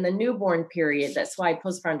in the newborn period, that's why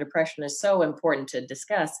postpartum depression is so important to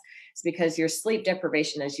discuss, is because your sleep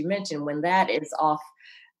deprivation, as you mentioned, when that is off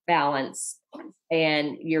balance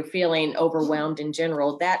and you're feeling overwhelmed in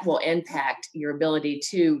general, that will impact your ability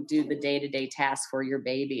to do the day-to-day tasks for your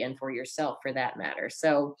baby and for yourself for that matter.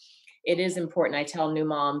 So it is important. I tell new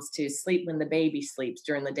moms to sleep when the baby sleeps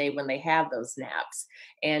during the day when they have those naps,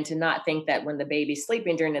 and to not think that when the baby's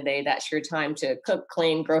sleeping during the day, that's your time to cook,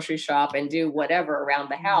 clean, grocery shop, and do whatever around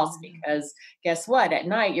the house. Because guess what? At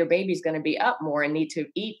night, your baby's going to be up more and need to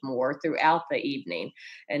eat more throughout the evening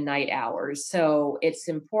and night hours. So it's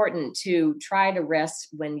important to try to rest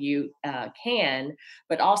when you can,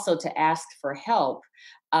 but also to ask for help.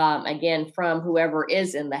 Again, from whoever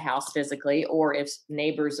is in the house physically, or if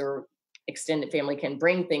neighbors or extended family can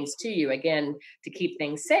bring things to you, again, to keep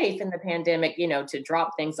things safe in the pandemic, to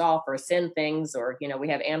drop things off or send things, or, we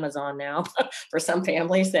have Amazon now for some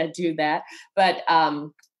families that do that. But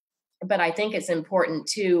I think it's important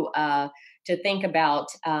to think about,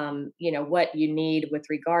 what you need with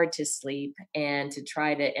regard to sleep, and to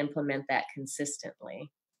try to implement that consistently.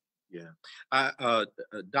 Yeah.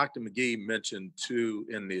 Dr. McGee mentioned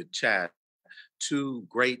in the chat, two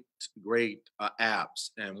great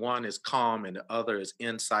apps, and one is Calm and the other is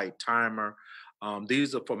Insight Timer.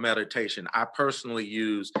 These are for meditation. I personally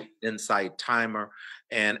use Insight Timer,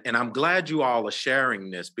 and I'm glad you all are sharing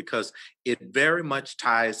this, because it very much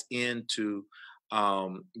ties into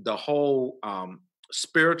the whole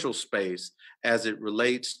spiritual space as it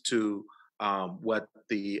relates to what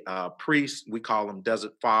the priests, we call them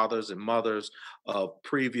desert fathers and mothers of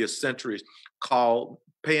previous centuries, called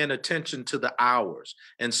paying attention to the hours.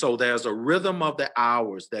 And so there's a rhythm of the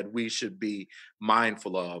hours that we should be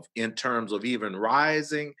mindful of, in terms of even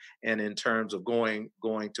rising and in terms of going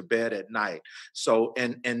to bed at night. So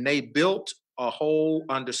and they built a whole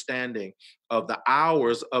understanding of the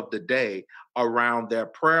hours of the day around their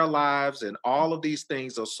prayer lives, and all of these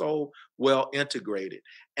things are so well integrated.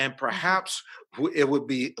 And perhaps it would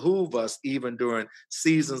behoove us, even during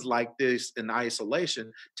seasons like this in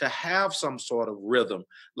isolation, to have some sort of rhythm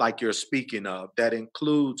like you're speaking of, that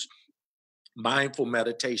includes mindful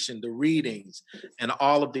meditation, the readings, and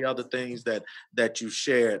all of the other things that you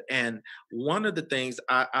shared. And one of the things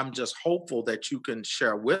I'm just hopeful that you can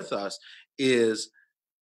share with us is,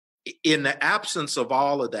 in the absence of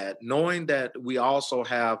all of that, knowing that we also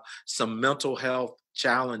have some mental health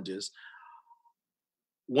challenges,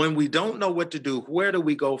 when we don't know what to do, where do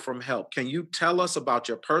we go from help? Can you tell us about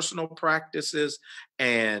your personal practices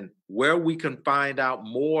and where we can find out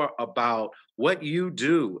more about what you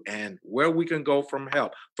do, and where we can go from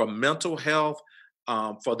help, from mental health,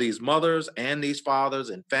 for these mothers and these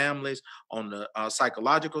fathers and families on the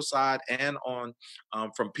psychological side, and on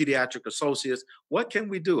from pediatric associates? What can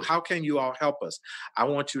we do? How can you all help us? I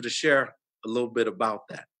want you to share a little bit about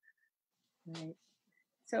that. Right.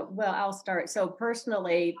 So, well, I'll start. So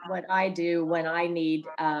personally, what I do when I need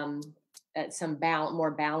some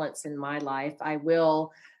more balance in my life, I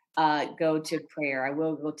will go to prayer. I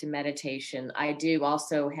will go to meditation. I do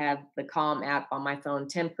also have the Calm app on my phone.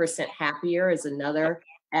 10% Happier is another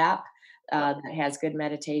app that has good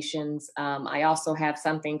meditations. I also have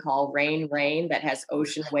something called Rain that has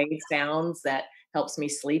ocean wave sounds that helps me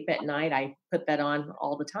sleep at night. I put that on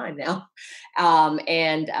all the time now.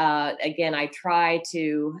 And again, I try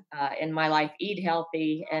to, in my life, eat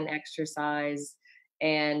healthy and exercise,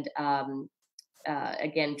 and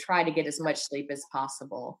again, try to get as much sleep as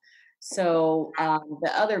possible. So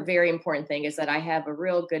the other very important thing is that I have a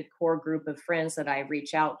real good core group of friends that I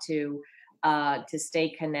reach out to stay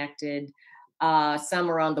connected. Some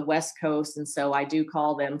are on the West Coast, and so I do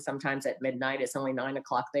call them sometimes at midnight. It's only 9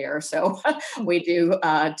 o'clock there, so we do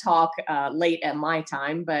talk late at my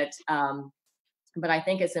time. But I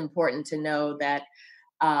think it's important to know that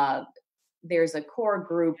there's a core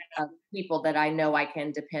group of people that I know I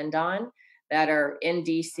can depend on, that are in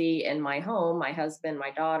DC in my home, my husband,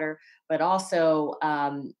 my daughter, but also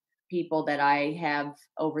people that I have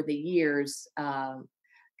over the years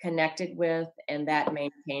connected with, and that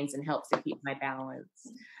maintains and helps to keep my balance.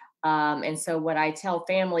 And so what I tell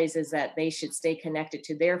families is that they should stay connected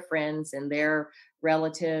to their friends and their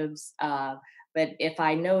relatives. But if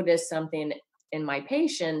I notice something in my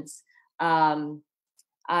patients,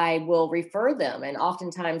 I will refer them. And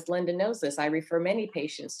oftentimes, Linda knows this, I refer many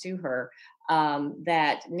patients to her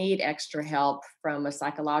that need extra help from a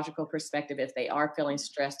psychological perspective if they are feeling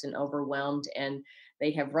stressed and overwhelmed and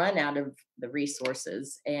they have run out of the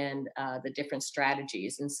resources and the different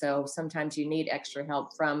strategies. And so sometimes you need extra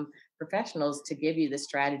help from professionals to give you the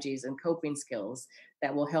strategies and coping skills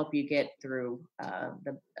that will help you get through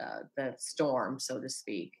the storm, so to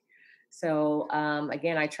speak. So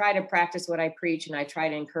again, I try to practice what I preach, and I try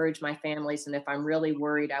to encourage my families. And if I'm really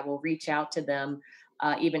worried, I will reach out to them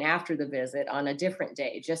even after the visit on a different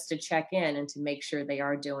day, just to check in and to make sure they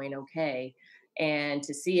are doing okay, and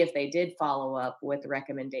to see if they did follow up with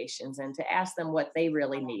recommendations, and to ask them what they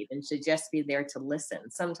really need, and to just be there to listen.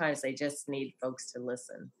 Sometimes they just need folks to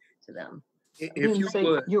listen to them. If you Say,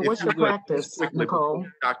 would, what's your practice, quickly, Nicole?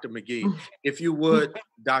 Dr. McGee, if you would,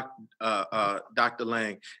 Dr.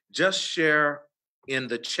 Lang, just share in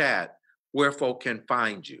the chat where folk can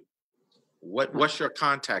find you. What's your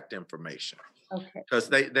contact information? Okay. Because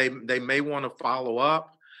they may want to follow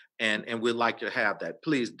up, and we'd like to have that.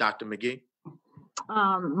 Please, Dr. McGee.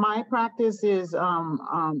 My practice is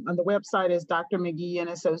on the website is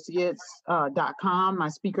drmcgeeandassociates.com. My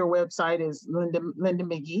speaker website is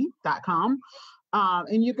lindamcgee.com.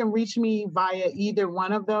 And you can reach me via either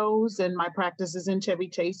one of those. And my practice is in Chevy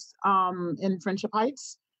Chase in Friendship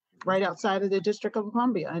Heights, right outside of the District of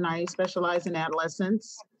Columbia. And I specialize in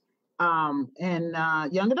adolescents and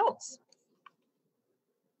young adults.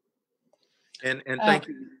 And thank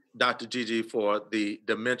you, Dr. Gigi, for the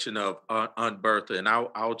mention of Unbirther. And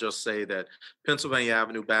I'll just say that Pennsylvania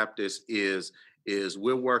Avenue Baptist is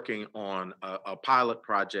we're working on a pilot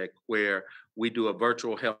project where we do a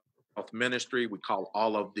virtual health ministry. We call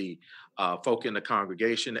all of the folk in the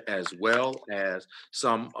congregation as well as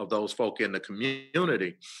some of those folk in the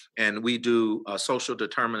community. And we do social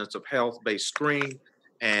determinants of health-based screen.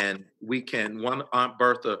 And we can, Aunt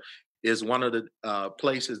Bertha is one of the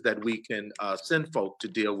places that we can send folk to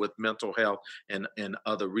deal with mental health and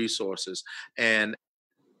other resources. And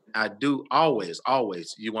I do always,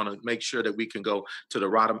 you want to make sure that we can go to the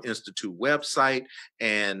Rodham Institute website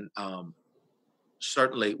and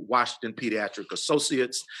certainly Washington Pediatric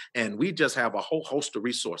Associates. And we just have a whole host of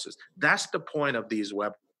resources. That's the point of these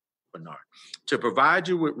webinars, to provide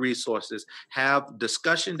you with resources, have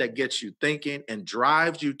discussion that gets you thinking and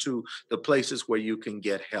drives you to the places where you can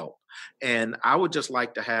get help. And I would just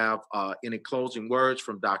like to have any closing words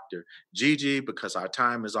from Dr. Gigi, because our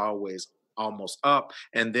time is always almost up,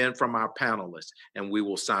 and then from our panelists, and we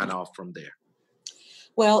will sign off from there.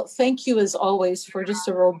 Well, thank you as always for just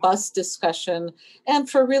a robust discussion and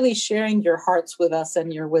for really sharing your hearts with us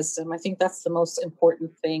and your wisdom. I think that's the most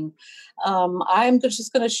important thing. I'm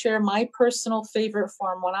just going to share my personal favorite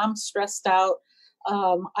form when I'm stressed out.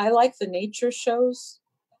 I like the nature shows.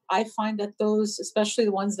 I find that those, especially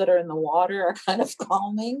the ones that are in the water, are kind of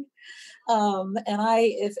calming. And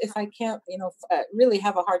if I can't, really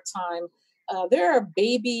have a hard time, there are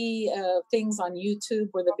baby things on YouTube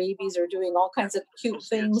where the babies are doing all kinds of cute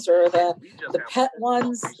things, or the pet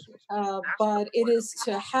ones. But it is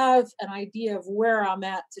to have an idea of where I'm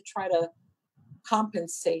at to try to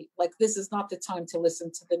compensate. Like, this is not the time to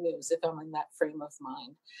listen to the news if I'm in that frame of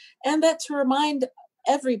mind. And that to remind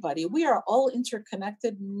everybody, we are all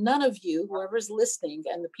interconnected. None of you, whoever's listening,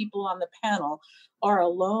 and the people on the panel are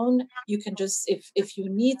alone. You can just, if you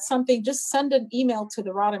need something, just send an email to the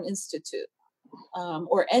Rodham Institute.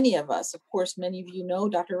 Or any of us. Of course, many of you know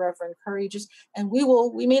Dr. Reverend Curry, and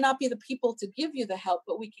we may not be the people to give you the help,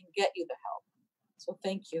 but we can get you the help. So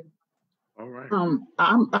thank you. All right.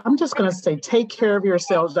 I'm just going to say, take care of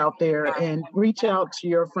yourselves out there and reach out to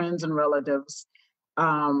your friends and relatives.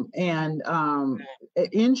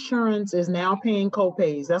 Insurance is now paying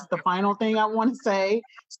copays. That's the final thing I want to say.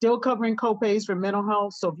 Still covering copays for mental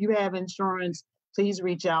health. So if you have insurance, please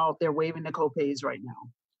reach out. They're waiving the copays right now.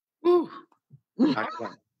 Ooh.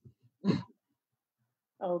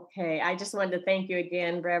 Okay, I just wanted to thank you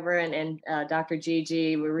again, Reverend and Dr.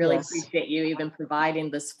 Gigi. We really appreciate you even providing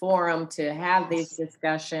this forum to have these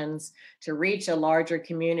discussions, to reach a larger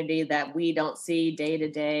community that we don't see day to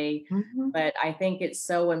day. But I think it's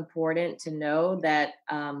so important to know that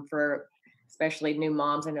for especially new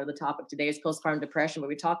moms, I know the topic today is postpartum depression, but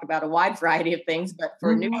we talk about a wide variety of things, but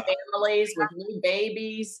for new families with new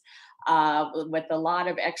babies, with a lot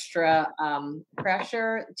of extra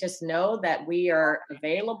pressure, just know that we are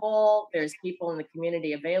available. There's people in the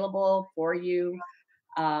community available for you.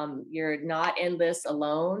 You're not in this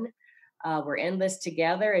alone. We're in this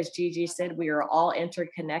together. As Gigi said, we are all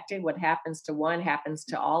interconnected. What happens to one happens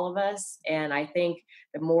to all of us. And I think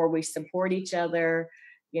the more we support each other,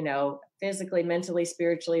 physically, mentally,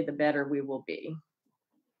 spiritually, the better we will be.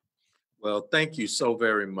 Well, thank you so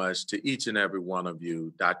very much to each and every one of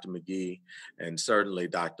you, Dr. McGee, and certainly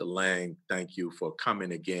Dr. Lang. Thank you for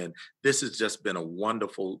coming again. This has just been a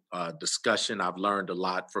wonderful discussion. I've learned a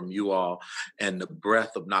lot from you all and the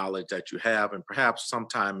breadth of knowledge that you have. And perhaps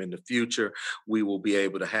sometime in the future, we will be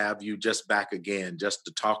able to have you just back again, just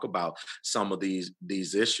to talk about some of these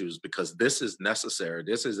issues, because this is necessary.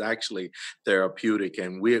 This is actually therapeutic,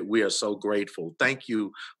 and we are so grateful. Thank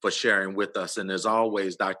you for sharing with us. And as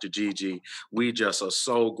always, Dr. Gigi, we just are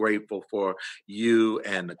so grateful for you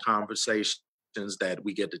and the conversations that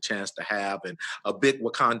we get the chance to have, and a big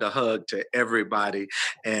Wakanda hug to everybody.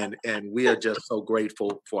 And we are just so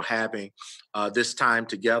grateful for having this time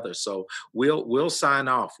together. So we'll sign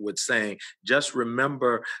off with saying, just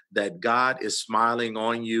remember that God is smiling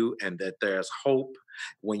on you and that there's hope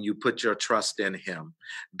when you put your trust in him.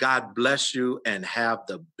 God bless you and have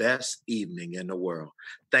the best evening in the world.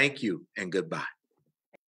 Thank you and goodbye.